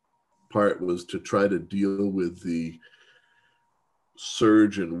hardest part was to try to deal with the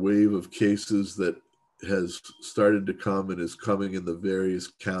surge and wave of cases that has started to come and is coming in the various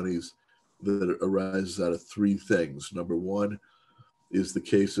counties that arises out of three things. Number one is the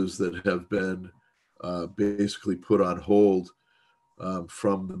cases that have been basically put on hold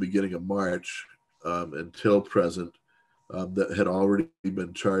from the beginning of March until present, that had already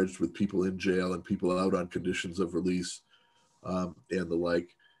been charged with people in jail and people out on conditions of release and the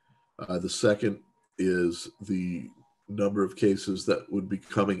like. The second is the number of cases that would be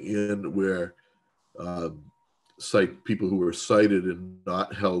coming in where people who were cited and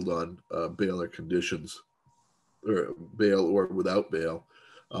not held on bail or conditions, or bail or without bail.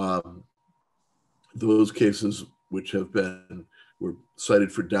 Those cases which were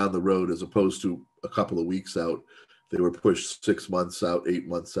cited for down the road as opposed to a couple of weeks out, they were pushed 6 months out, 8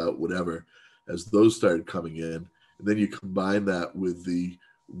 months out, whatever, as those started coming in. And then you combine that with the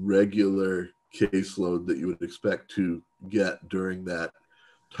regular caseload that you would expect to get during that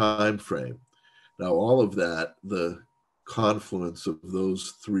time frame. Now, all of that, the confluence of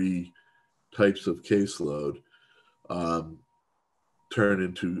those three types of caseload turn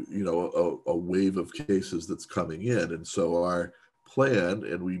into, a wave of cases that's coming in. And so our plan,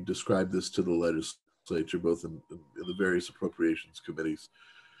 and we described this to the legislature, both in the various appropriations committees,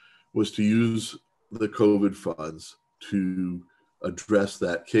 was to use the COVID funds to address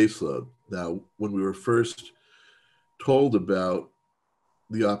that caseload. Now, when we were first told about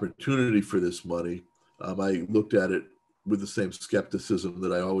the opportunity for this money, I looked at it with the same skepticism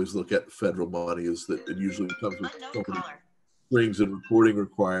that I always look at federal money, is that it usually comes with so many strings and reporting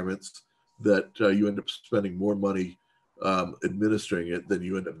requirements that you end up spending more money administering it than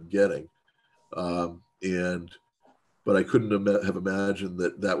you end up getting. But I couldn't have imagined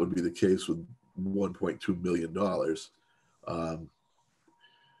that would be the case with $1.2 million.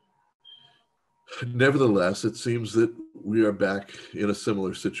 Nevertheless, it seems that we are back in a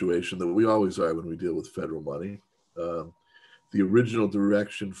similar situation that we always are when we deal with federal money. The original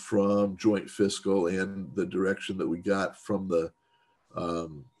direction from joint fiscal and the direction that we got from the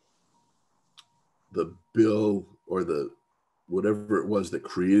bill, or the whatever it was that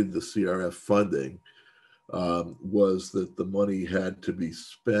created the CRF funding, was that the money had to be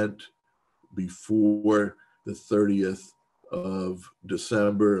spent before the 30th of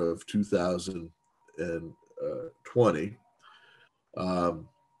December of 2020.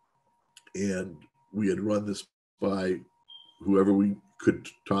 And we had run this by whoever we could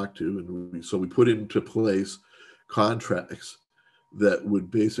talk to. And so we put into place contracts that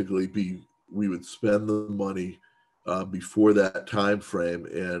would basically be, we would spend the money before that time frame,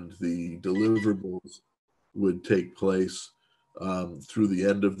 and the deliverables would take place through the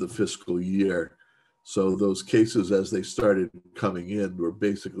end of the fiscal year. So those cases, as they started coming in, were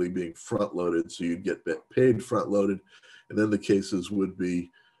basically being front loaded. So you'd get paid front loaded, and then the cases would be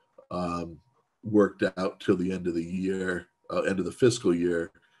worked out till the end of the year, end of the fiscal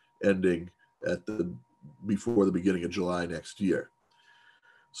year, ending before the beginning of July next year.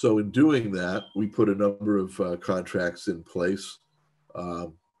 So in doing that, we put a number of contracts in place,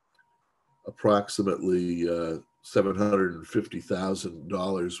 approximately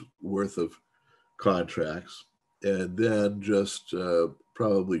 $750,000 worth of contracts. And then just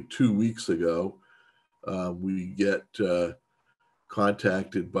probably 2 weeks ago, we get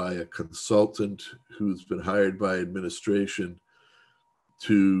contacted by a consultant who's been hired by administration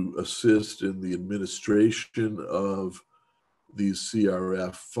to assist in the administration of these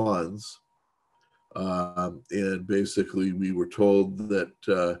CRF funds. And basically we were told that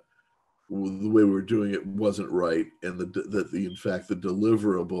the way we were doing it wasn't right, and in fact the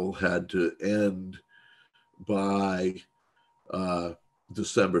deliverable had to end by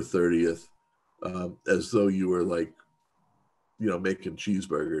December 30th, as though you were making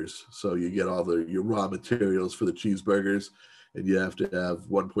cheeseburgers. So you get all your raw materials for the cheeseburgers, and you have to have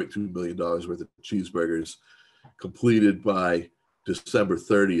 $1.2 million worth of cheeseburgers completed by December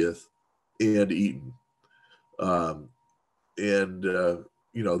 30th and eaten.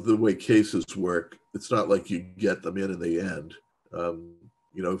 The way cases work, it's not like you get them in and they end.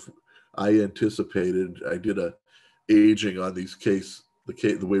 I anticipated, I did a aging on these the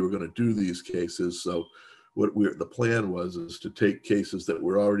way we're going to do these cases. So the plan is to take cases that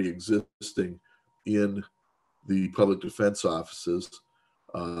were already existing in the public defense offices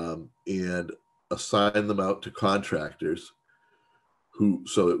and assign them out to contractors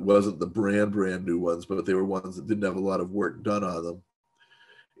so it wasn't the brand new ones, but they were ones that didn't have a lot of work done on them.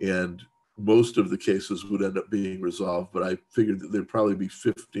 And most of the cases would end up being resolved, but I figured that there'd probably be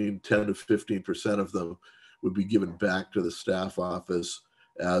 10 to 15% of them would be given back to the staff office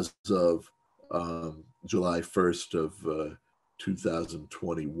as of July 1st of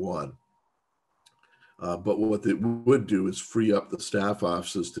 2021. But what they would do is free up the staff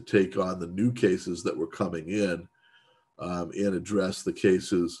offices to take on the new cases that were coming in and address the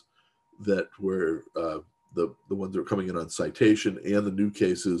cases that were the ones that were coming in on citation and the new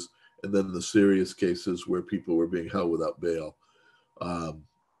cases, and then the serious cases where people were being held without bail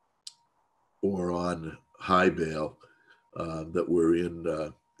or on high bail that were in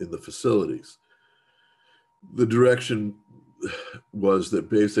the facilities. The direction was that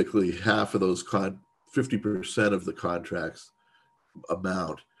basically half of those 50% of the contracts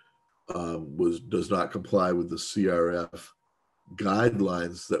amount does not comply with the CRF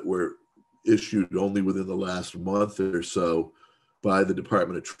guidelines that were issued only within the last month or so by the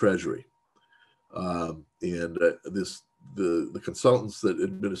Department of Treasury. The consultants that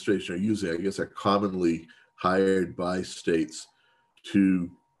administration are using, I guess, are commonly hired by states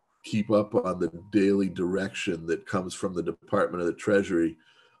to keep up on the daily direction that comes from the Department of the Treasury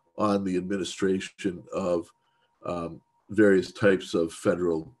on the administration of various types of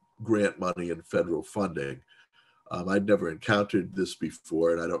federal grant money and federal funding. I'd never encountered this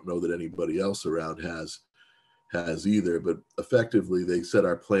before, and I don't know that anybody else around has either, but effectively they said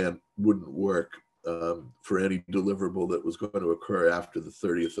our plan wouldn't work for any deliverable that was going to occur after the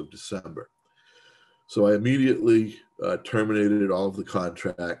 30th of December. So I immediately terminated all of the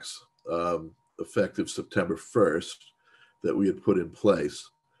contracts effective September 1st that we had put in place.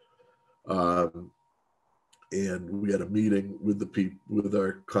 And we had a meeting with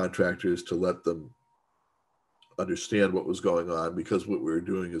our contractors to let them understand what was going on, because what we were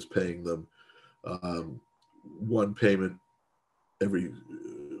doing is paying them one payment every,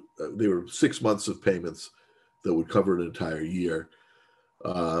 they were 6 months of payments that would cover an entire year.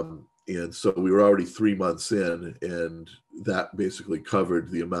 And so we were already 3 months in, and that basically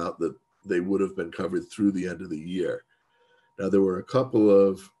covered the amount that they would have been covered through the end of the year. Now, there were a couple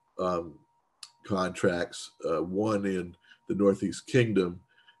of contracts, one in the Northeast Kingdom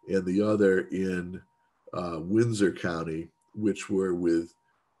and the other in Windsor County, which were with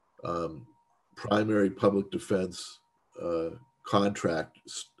primary public defense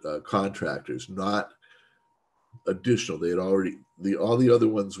contractors, not additional. They had already, all the other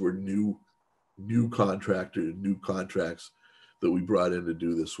ones were new contracts that we brought in to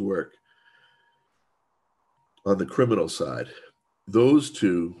do this work. On the criminal side, those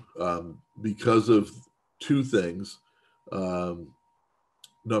two, because of two things.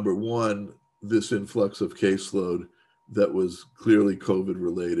 Number one, this influx of caseload that was clearly COVID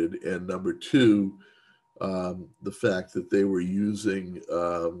related, and number two, the fact that they were using,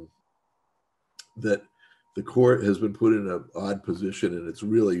 that the court has been put in an odd position, and it's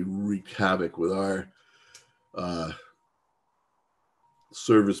really wreaked havoc with our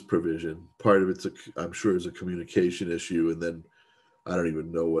service provision. Part of it's, I'm sure, is a communication issue, and then I don't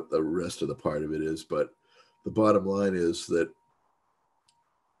even know what the rest of the part of it is, but the bottom line is that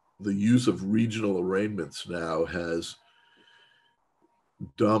the use of regional arraignments now has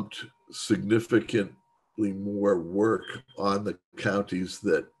dumped significantly more work on the counties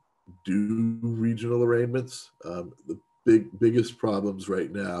that do regional arraignments. The biggest problems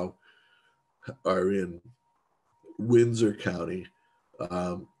right now are in Windsor County,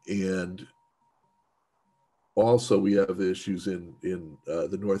 and also we have issues in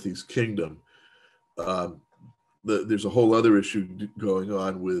the Northeast Kingdom. There's a whole other issue going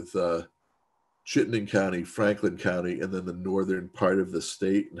on with Chittenden County, Franklin County, and then the northern part of the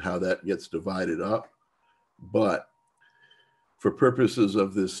state and how that gets divided up. But for purposes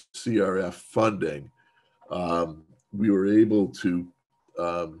of this CRF funding, we were able to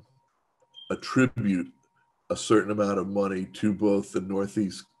attribute a certain amount of money to both the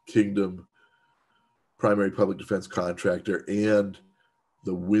Northeast Kingdom primary public defense contractor and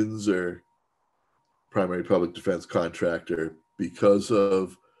the Windsor primary public defense contractor because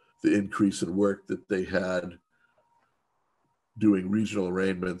of the increase in work that they had doing regional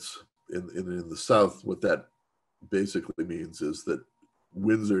arraignments in the South. What that basically means is that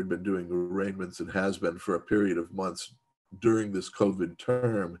Windsor had been doing arraignments and has been for a period of months during this COVID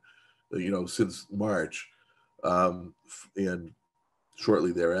term, since March, and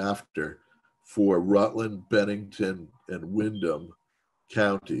shortly thereafter, for Rutland, Bennington, and Windham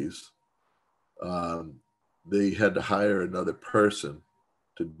counties. They had to hire another person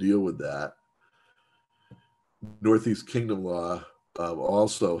to deal with that. Northeast Kingdom law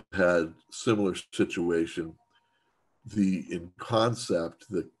also had similar situation. In concept,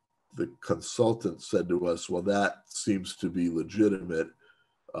 the consultant said to us, well, that seems to be legitimate,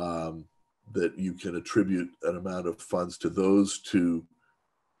 that you can attribute an amount of funds to those two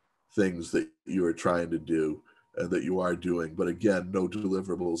things that you are trying to do and that you are doing. But again, no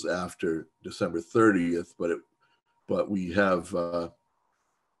deliverables after December 30th, but we have the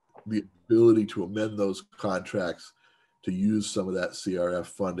ability to amend those contracts to use some of that CRF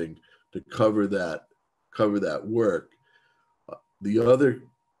funding to cover that work.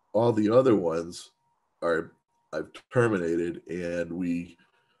 All the other ones I've terminated, and we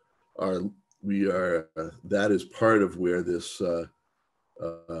are that is part of where this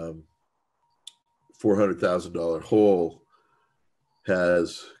 $400,000 hole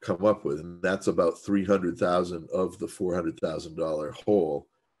has come up with, and that's about 300,000 of the $400,000 hole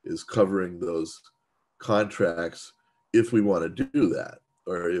is covering those contracts if we want to do that,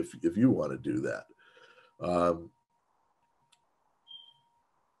 or if you want to do that.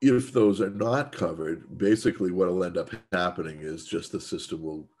 If those are not covered, basically what will end up happening is just the system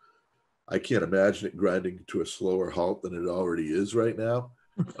will, I can't imagine it grinding to a slower halt than it already is right now.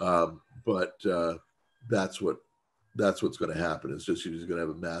 But that's what's going to happen. It's just, you're just going to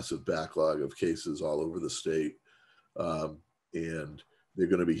have a massive backlog of cases all over the state. And they're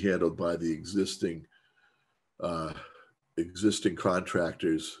going to be handled by the existing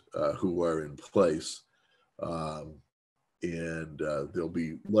contractors who are in place. And there'll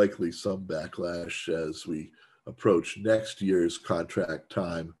be likely some backlash as we approach next year's contract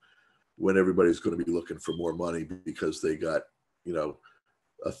time, when everybody's going to be looking for more money because they got,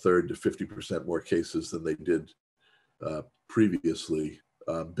 a third to 50% more cases than they did previously,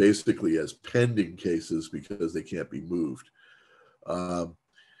 basically as pending cases because they can't be moved. The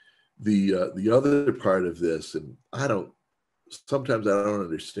other part of this, and sometimes I don't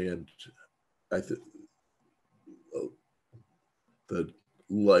understand, the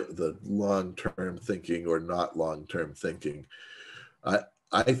long-term thinking or not long-term thinking.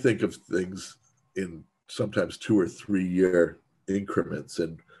 I think of things in sometimes 2 or 3 year increments,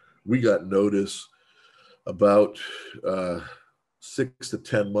 and we got notice about 6 to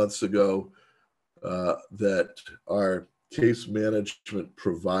 10 months ago that our case management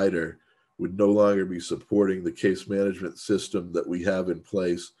provider would no longer be supporting the case management system that we have in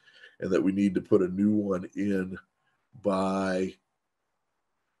place, and that we need to put a new one in by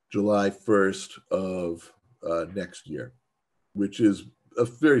July 1st of next year, which is a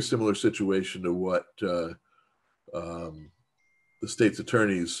very similar situation to what the state's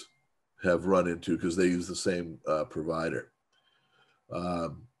attorneys have run into, because they use the same provider.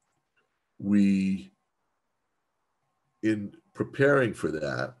 In preparing for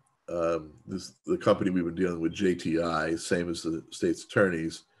that, the company we've been dealing with, JTI, same as the state's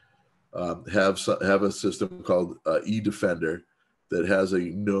attorneys, have a system called eDefender that has a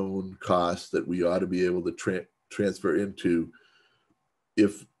known cost that we ought to be able to transfer into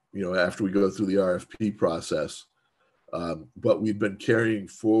if, after we go through the RFP process. But we've been carrying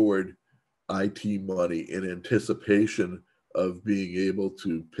forward IT money in anticipation of being able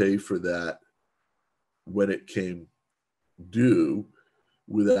to pay for that when it came due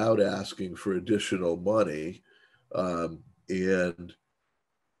without asking for additional money. And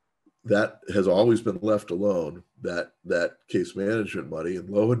that has always been left alone, that case management money. And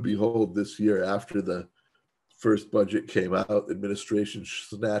lo and behold, this year, after the first budget came out, administration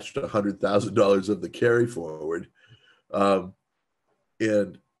snatched $100,000 of the carry forward. And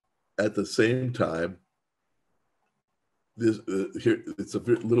at the same time, this here, it's a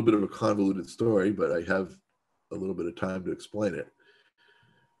little bit of a convoluted story, but I have a little bit of time to explain it.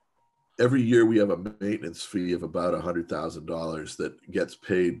 Every year we have a maintenance fee of about $100,000 that gets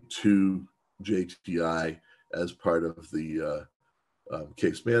paid to JTI as part of the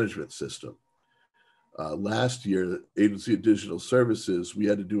case management system. Last year, the Agency of Digital Services, we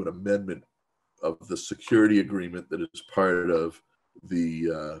had to do an amendment of the security agreement that is part of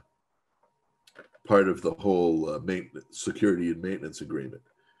the whole security and maintenance agreement.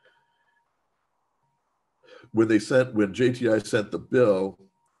 When JTI sent the bill,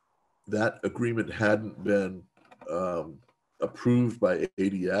 that agreement hadn't been approved by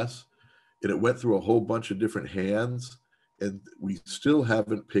ADS, and it went through a whole bunch of different hands, and we still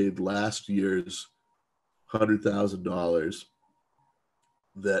haven't paid last year's $100,000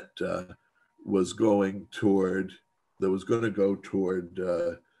 that was going to go toward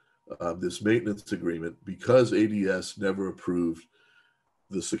this maintenance agreement, because ADS never approved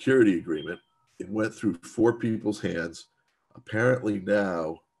the security agreement. It went through 4 people's hands. Apparently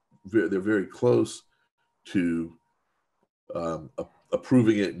now they're very close to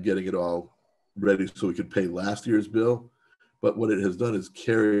approving it and getting it all ready so we could pay last year's bill. But what it has done is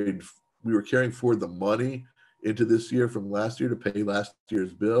we were carrying forward the money into this year from last year to pay last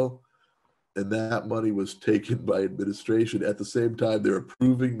year's bill. and that money was taken by administration. At the same time, they're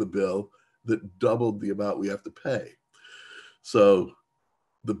approving the bill that doubled the amount we have to pay. So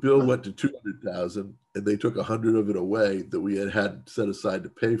the bill went to 200,000, and they took 100 of it away that we had set aside to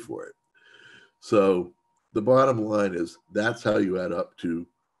pay for it. So the bottom line is that's how you add up to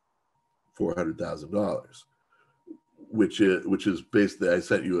 $400,000, which is basically, I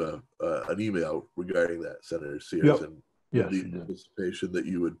sent you an email regarding that, Senator Sears, Yep. and Yes, the you did. anticipation that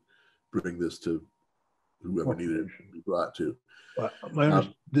you would bring this to whoever needed it to be brought to.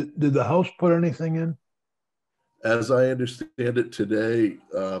 Did the House put anything in? As I understand it today,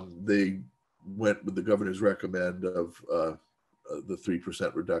 they went with the governor's recommend of the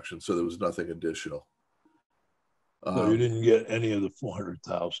 3% reduction, so there was nothing additional. So you didn't get any of the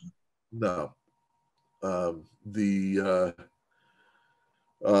 400,000? No.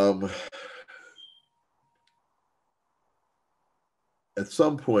 At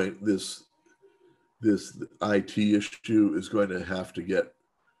some point, this IT issue is going to have to get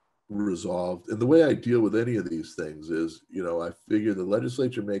resolved. And the way I deal with any of these things is, I figure the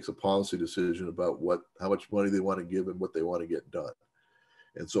legislature makes a policy decision about how much money they want to give and what they want to get done.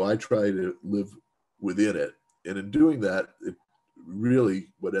 And so I try to live within it. And in doing that, it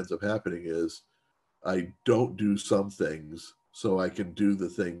really, what ends up happening is I don't do some things so I can do the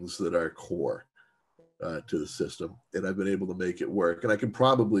things that are core to the system. And I've been able to make it work. And I can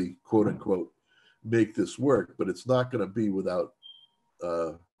probably, quote unquote, make this work, but it's not going to be without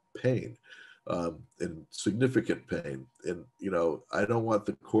pain and significant pain. And, I don't want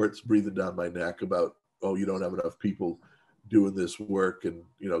the courts breathing down my neck about, oh, you don't have enough people doing this work and,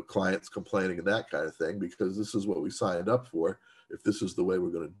 clients complaining and that kind of thing, because this is what we signed up for if this is the way we're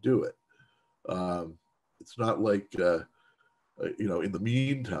going to do it. It's not like, in the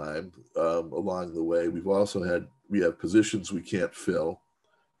meantime, along the way, we have positions we can't fill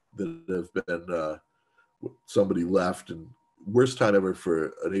that have been, somebody left, and worst time ever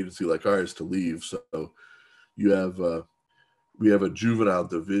for an agency like ours to leave. So we have a juvenile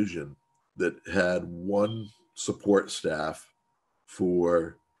division that had one support staff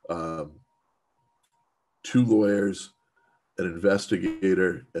for 2 lawyers, an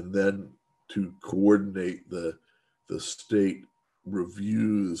investigator, and then to coordinate the state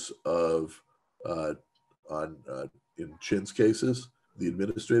reviews of in Chin's cases, the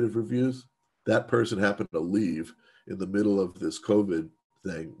administrative reviews. That person happened to leave in the middle of this COVID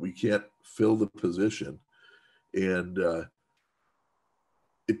thing. We can't fill the position. And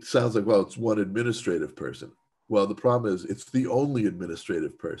it sounds like, well, it's one administrative person. Well, the problem is it's the only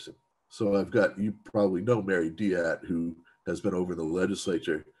administrative person. So you probably know Mary Diat, who has been over in the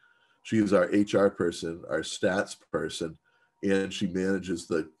legislature. She is our HR person, our stats person, and she manages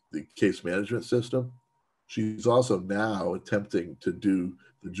the case management system. She's also now attempting to do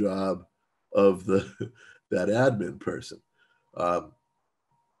the job of that admin person.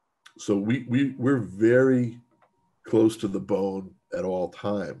 So we're very close to the bone at all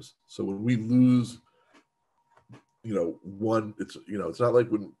times. So when we lose, one, it's not like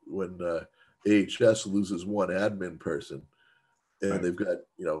when AHS loses one admin person and Right. they've got,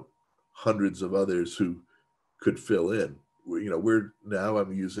 hundreds of others who could fill in.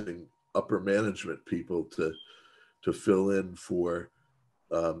 I'm using upper management people to fill in for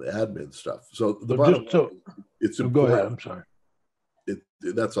admin stuff. So the bottom line is, it's important. Go ahead. I'm sorry.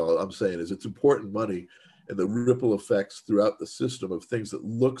 That's all I'm saying is it's important money, and the ripple effects throughout the system of things that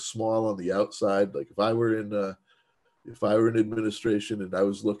look small on the outside. Like if I were in administration and I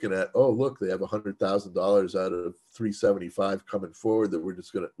was looking at, oh, look, they have $100,000 out of 375 coming forward that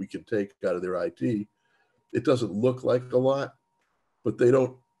we can take out of their IT. It doesn't look like a lot, but they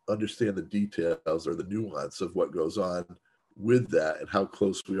don't understand the details or the nuance of what goes on with that and how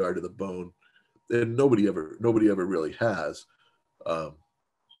close we are to the bone. And nobody ever really has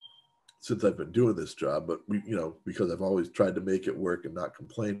since I've been doing this job, but because I've always tried to make it work and not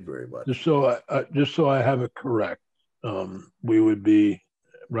complain very much. Just so I have it correct, we would be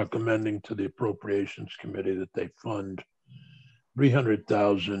recommending to the Appropriations Committee that they fund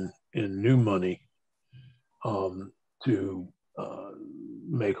 $300,000 in new money to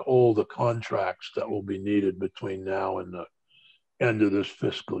make all the contracts that will be needed between now and the end of this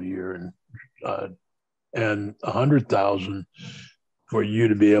fiscal year, and $100,000 for you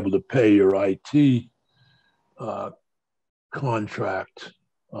to be able to pay your IT contract.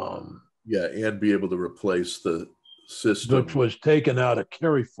 And be able to replace the system, which was taken out of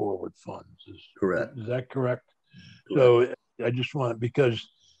carry forward funds. Correct. Is that correct? So I just want, because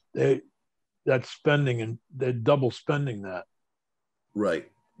that's spending, and they're double spending that.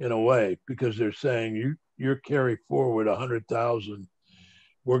 Right. In a way, because they're saying you're carry forward $100,000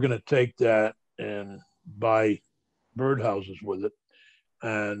 we're going to take that and buy birdhouses with it.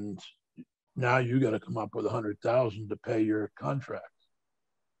 And now you got to come up with 100,000 to pay your contract.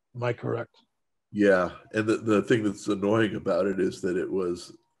 Am I correct? Yeah. And the thing that's annoying about it is that it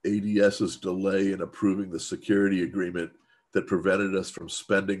was ADS's delay in approving the security agreement that prevented us from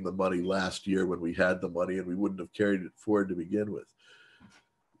spending the money last year when we had the money, and we wouldn't have carried it forward to begin with.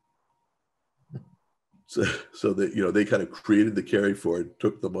 So that, you know, they kind of created the carry forward,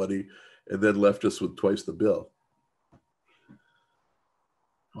 took the money, and then left us with twice the bill.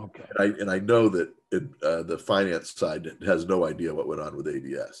 Okay. And I know that the finance side has no idea what went on with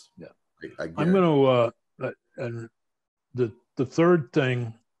ADS. Yeah. I'm going to, and the third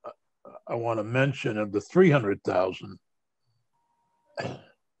thing I want to mention of the 300,000,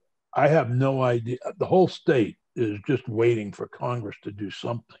 I have no idea. The whole state is just waiting for Congress to do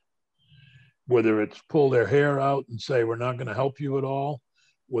something, whether it's pull their hair out and say, we're not going to help you at all,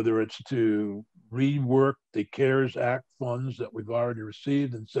 whether it's to rework the CARES Act funds that we've already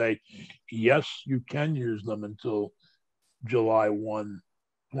received and say, yes, you can use them until July 1,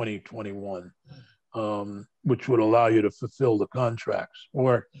 2021, which would allow you to fulfill the contracts.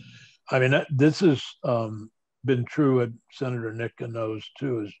 Or, I mean, this has been true, and Senator Nika knows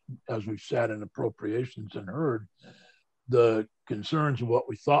too, as we've sat in appropriations and heard the concerns of what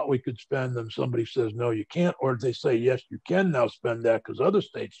we thought we could spend, and somebody says, no, you can't, or they say, yes, you can now spend that because other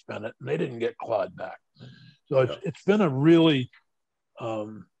states spent it and they didn't get clawed back. So it's been a really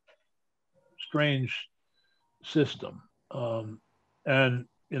strange system. And,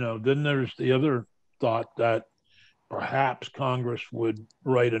 you know, then there's the other thought that perhaps Congress would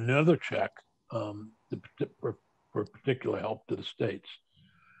write another check for particular help to the states.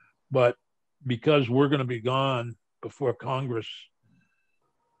 But because we're going to be gone before Congress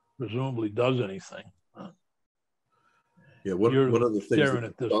presumably does anything. Yeah, one of the things staring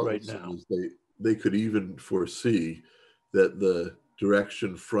at this right now is they could even foresee that the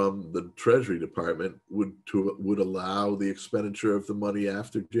direction from the Treasury Department would allow the expenditure of the money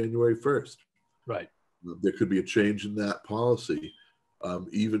after January 1st. Right. There could be a change in that policy,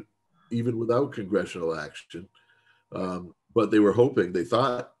 even without congressional action. But they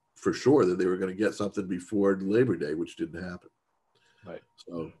thought for sure that they were going to get something before Labor Day, which didn't happen. Right.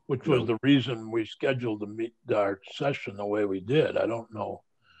 So, which was the reason we scheduled to meet our session the way we did. I don't know.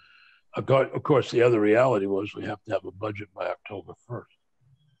 Of course, the other reality was we have to have a budget by October 1st.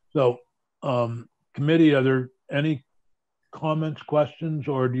 So, committee, are there any comments, questions,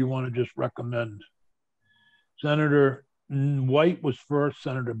 or do you want to just recommend? Senator White was first,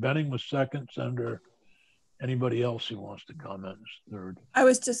 Senator Benning was second, Senator, anybody else who wants to comment is third. I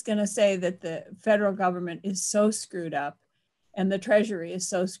was just going to say that the federal government is so screwed up and the Treasury is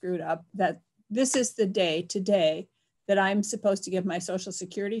so screwed up that this is the day today that I'm supposed to give my Social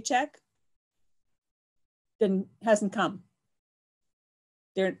Security check. Then hasn't come.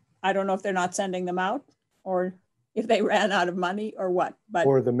 I don't know if they're not sending them out or if they ran out of money or what, but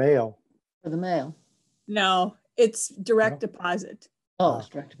or the mail. For the mail. No, it's direct deposit. Oh, it's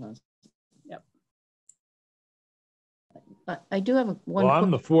direct deposit. Yep. I do have one. Well,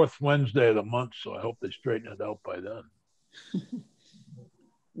 I'm the fourth Wednesday of the month, so I hope they straighten it out by then.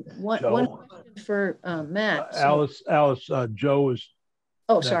 One question for Matt. Alice, Joe is.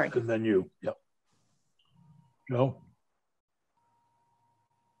 Oh, next, sorry. And then you. Yep. Joe?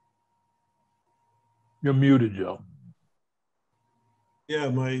 You're muted, Joe. Yeah,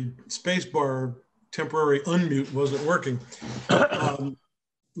 my space bar temporary unmute wasn't working.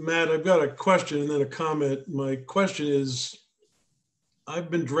 Matt, I've got a question and then a comment. My question is,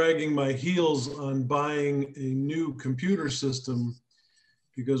 I've been dragging my heels on buying a new computer system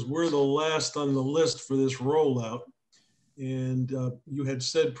because we're the last on the list for this rollout. And you had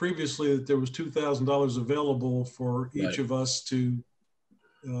said previously that there was $2,000 available for each of us to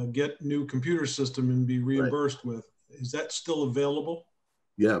get new computer system and be reimbursed with. Is that still available?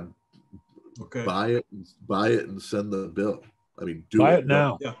 Yeah. Okay. Buy it and send the bill. I mean, buy it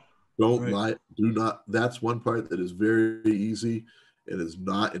now. Yeah. Don't lie. Do not. That's one part that is very easy and is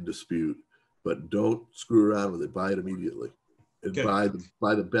not in dispute. But don't screw around with it. Buy it immediately, and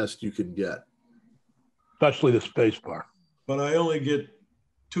buy the best you can get. Especially the space bar. But I only get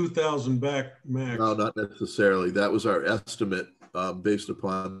 2,000 back max. No, not necessarily. That was our estimate based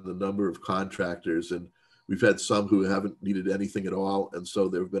upon the number of contractors, and we've had some who haven't needed anything at all, and so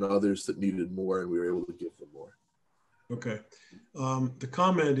there have been others that needed more, and we were able to give them more. Okay. The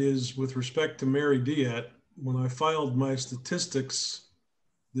comment is with respect to Mary Diat. When I filed my statistics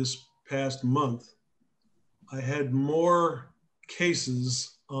this past month, I had more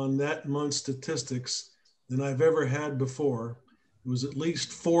cases on that month's statistics than I've ever had before. It was at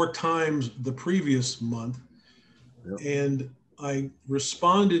least 4 times the previous month. Yep. And I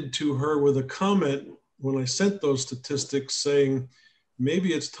responded to her with a comment when I sent those statistics saying,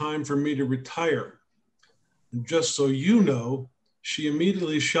 maybe it's time for me to retire. And just so you know, she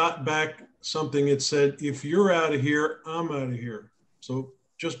immediately shot back something that said, if you're out of here, I'm out of here. So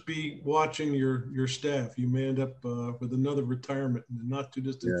just be watching your staff. You may end up with another retirement in the not too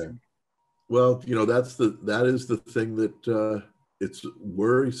distant future. Well, you know, that is the thing that it's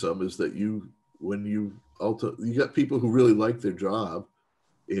worrisome, is that when you got people who really like their job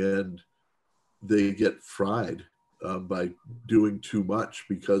and they get fried by doing too much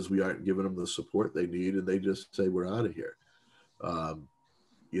because we aren't giving them the support they need, and they just say, we're out of here.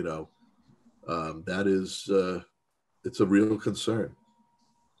 You know, that is, it's a real concern.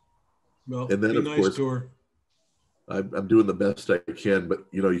 Well, and then, be of nice course, to her. I'm doing the best I can, but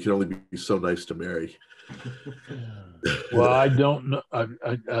you know, you can only be so nice to Mary. Well, I don't know.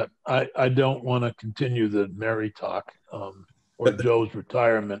 I don't want to continue the Mary talk or Joe's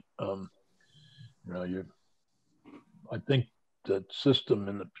retirement. You know, I think the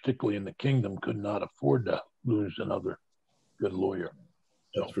system, particularly in the kingdom, could not afford to lose another good lawyer.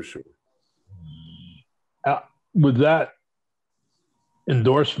 So, that's for sure. With that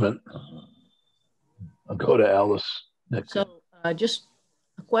endorsement, I'll go to Alice. So just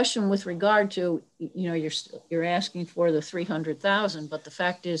a question with regard to, you know, you're asking for the 300,000, but the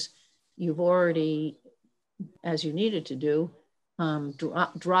fact is you've already, as you needed to do,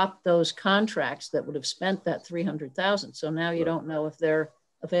 drop those contracts that would have spent that 300,000. So now you don't know if they're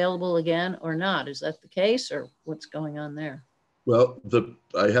available again or not. Is that the case, or what's going on there? Well,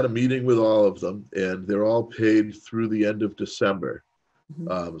 I had a meeting with all of them, and they're all paid through the end of December.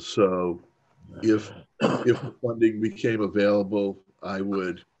 Mm-hmm. So if the funding became available, we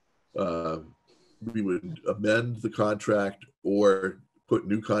would amend the contract or put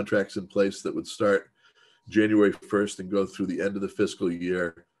new contracts in place that would start January 1st and go through the end of the fiscal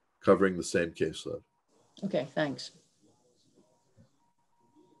year, covering the same caseload. Okay, thanks.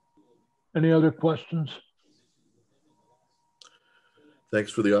 Any other questions?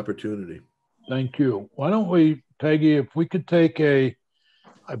 Thanks for the opportunity. Thank you. Why don't we, Peggy, if we could take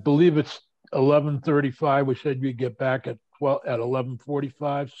I believe it's 11:35. We said we'd get back at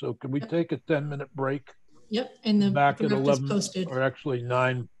 11:45. So can we take a 10-minute break? Yep, and the back at draft 11, is posted. or actually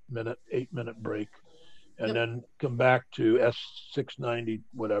 8-minute break, and then come back to S690,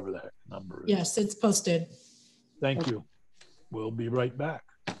 whatever the heck number is. Yes, it's posted. Thank you. We'll be right back.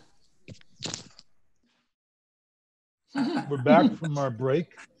 We're back from our break.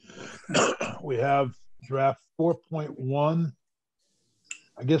 We have draft 4.1.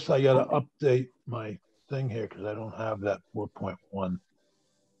 I guess I got to update my thing here because I don't have that 4.1.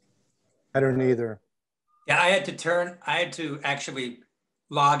 I don't either. Yeah, I had to actually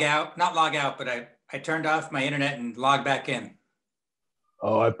not log out, but I turned off my internet and logged back in.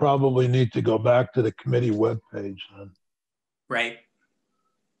 Oh, I probably need to go back to the committee webpage then. Right.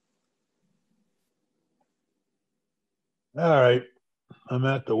 All right. I'm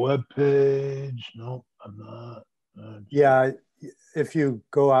at the webpage. Nope, I'm not. Yeah, if you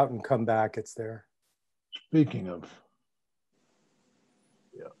go out and come back, it's there. Speaking of.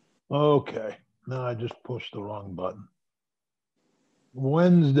 Yeah. Okay. No, I just pushed the wrong button.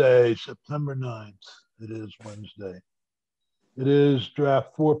 Wednesday, September 9th. It is Wednesday. It is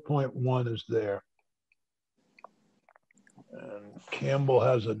draft 4.1 is there. And Campbell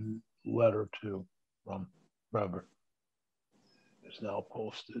has a letter too from Trevor. It's now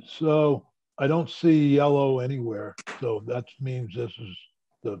posted. So I don't see yellow anywhere. So that means this is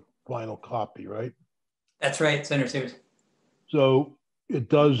the final copy, right? That's right, Senator Sears. So it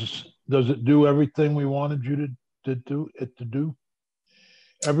does it do everything we wanted you to do?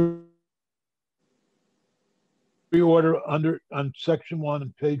 Every order on section 1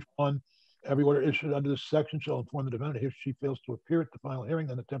 and page 1, every order issued under this section shall inform the defendant if she fails to appear at the final hearing,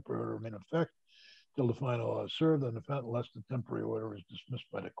 then the temporary order remain in effect till the final order is served, then the defendant, unless the temporary order is dismissed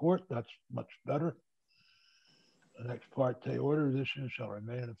by the court. That's much better. The next parte order is issued shall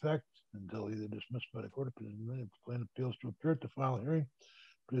remain in effect until either dismissed by the court or if the plaintiff appeals to appear at the final hearing.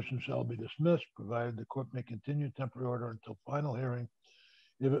 Petition shall be dismissed, provided the court may continue temporary order until final hearing.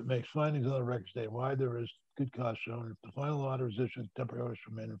 If it makes findings on the record state why there is good cause shown, if the final order is issued, temporary orders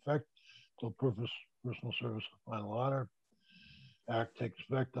remain in effect until personal service of final order. Act takes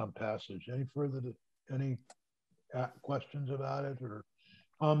effect on passage. Any questions about it or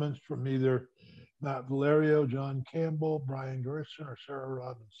comments from either Matt Valerio, John Campbell, Brian Gerson, or Sarah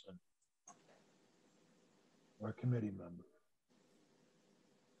Robinson, our committee member?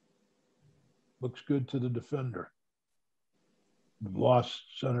 Looks good to the defender. we've lost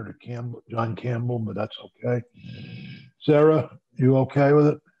Senator Campbell, John Campbell, but that's okay. Sarah, you okay with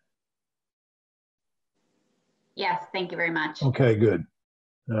it? Yes, thank you very much. Okay, good.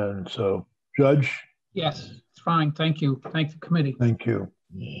 And so, Judge? Yes, it's fine. Thank you. Thank the committee. Thank you.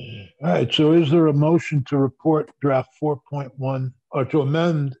 All right, so is there a motion to report draft 4.1 or to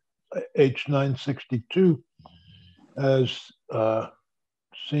amend H.962 as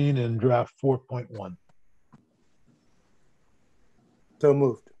seen in draft 4.1? So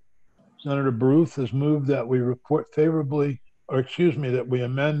moved. Senator Baruth has moved that we report favorably, or excuse me, that we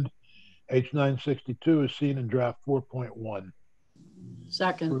amend H.962 as seen in draft 4.1.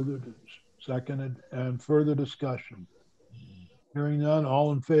 Second. Seconded, and further discussion. Hearing none,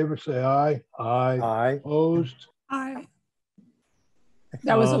 all in favor say aye. Aye. Aye. Opposed? Aye.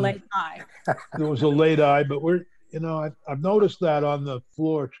 That was a late aye. It was a late aye, but we're, you know, I've noticed that on the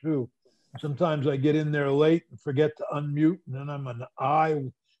floor too. Sometimes I get in there late and forget to unmute, and then I'm an aye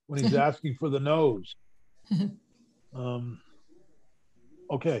when he's asking for the nose.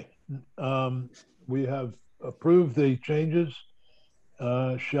 Okay, we have approved the changes.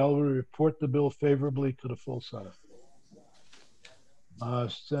 Shall we report the bill favorably to the full Senate?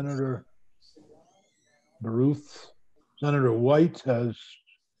 Senator Baruth, Senator White has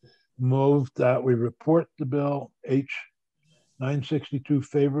moved that we report the bill H.962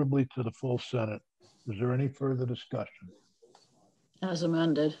 favorably to the full Senate. Is there any further discussion? As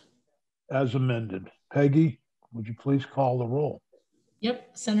amended. As amended. Peggy, would you please call the roll?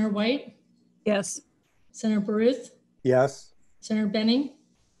 Yep. Senator White? Yes. Senator Baruth? Yes. Senator Benning?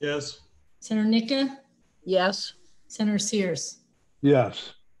 Yes. Senator Nika? Yes. Senator Sears?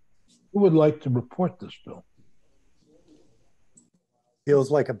 Yes. Who would like to report this bill?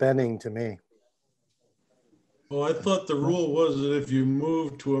 Feels like a Benning to me. Well, I thought the rule was that if you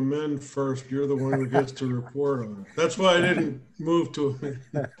move to amend first, you're the one who gets to report on it. That's why I didn't move to amend.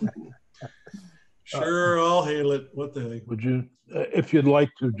 Sure, I'll handle it. What the heck? Would you, if you'd like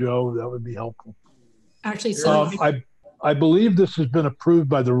to, Joe, that would be helpful. Actually, so I believe this has been approved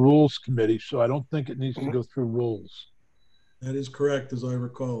by the Rules Committee, so I don't think it needs to go through rules. That is correct, as I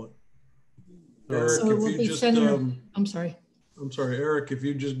recall it. So Eric, it if will you be just, Senator, I'm sorry. I'm sorry, Eric, if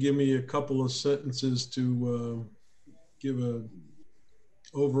you just give me a couple of sentences to give a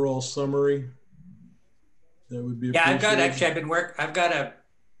overall summary, that would be Yeah, appreciated. I've got a,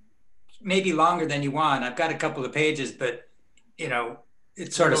 maybe longer than you want. I've got a couple of pages, but you know,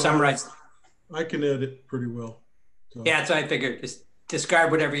 it's sort of summarized. I can edit pretty well. So. Yeah, so I figured just discard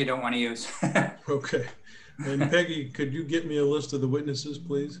whatever you don't want to use. Okay. And Peggy, could you get me a list of the witnesses,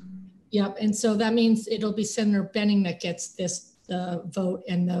 please? Yep. And so that means it'll be Senator Benning that gets this, the vote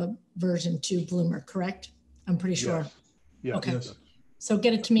and the version to Bloomer, correct? I'm pretty sure. Yes. Yeah. Okay. Yes. So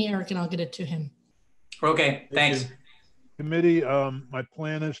get it to me, Eric, and I'll get it to him. Okay, thanks. Committee, my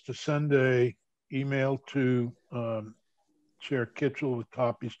plan is to send a email to Chair Kitchell with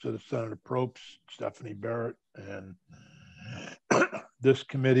copies to the Senator Probst, Stephanie Barrett, and this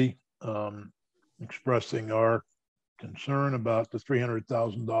committee expressing our concern about the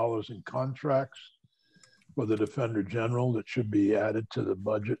 $300,000 in contracts for the Defender General that should be added to the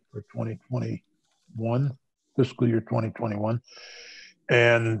budget for 2021, fiscal year 2021.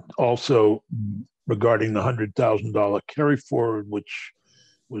 And also regarding the $100,000 carry forward, which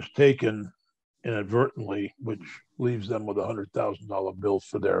was taken inadvertently, which leaves them with a $100,000 bill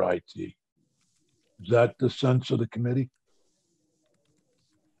for their IT. Is that the sense of the committee?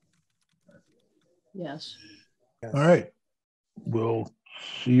 Yes. Yes. All right. We'll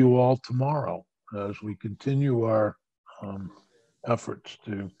see you all tomorrow as we continue our efforts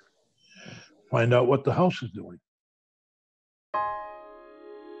to find out what the House is doing.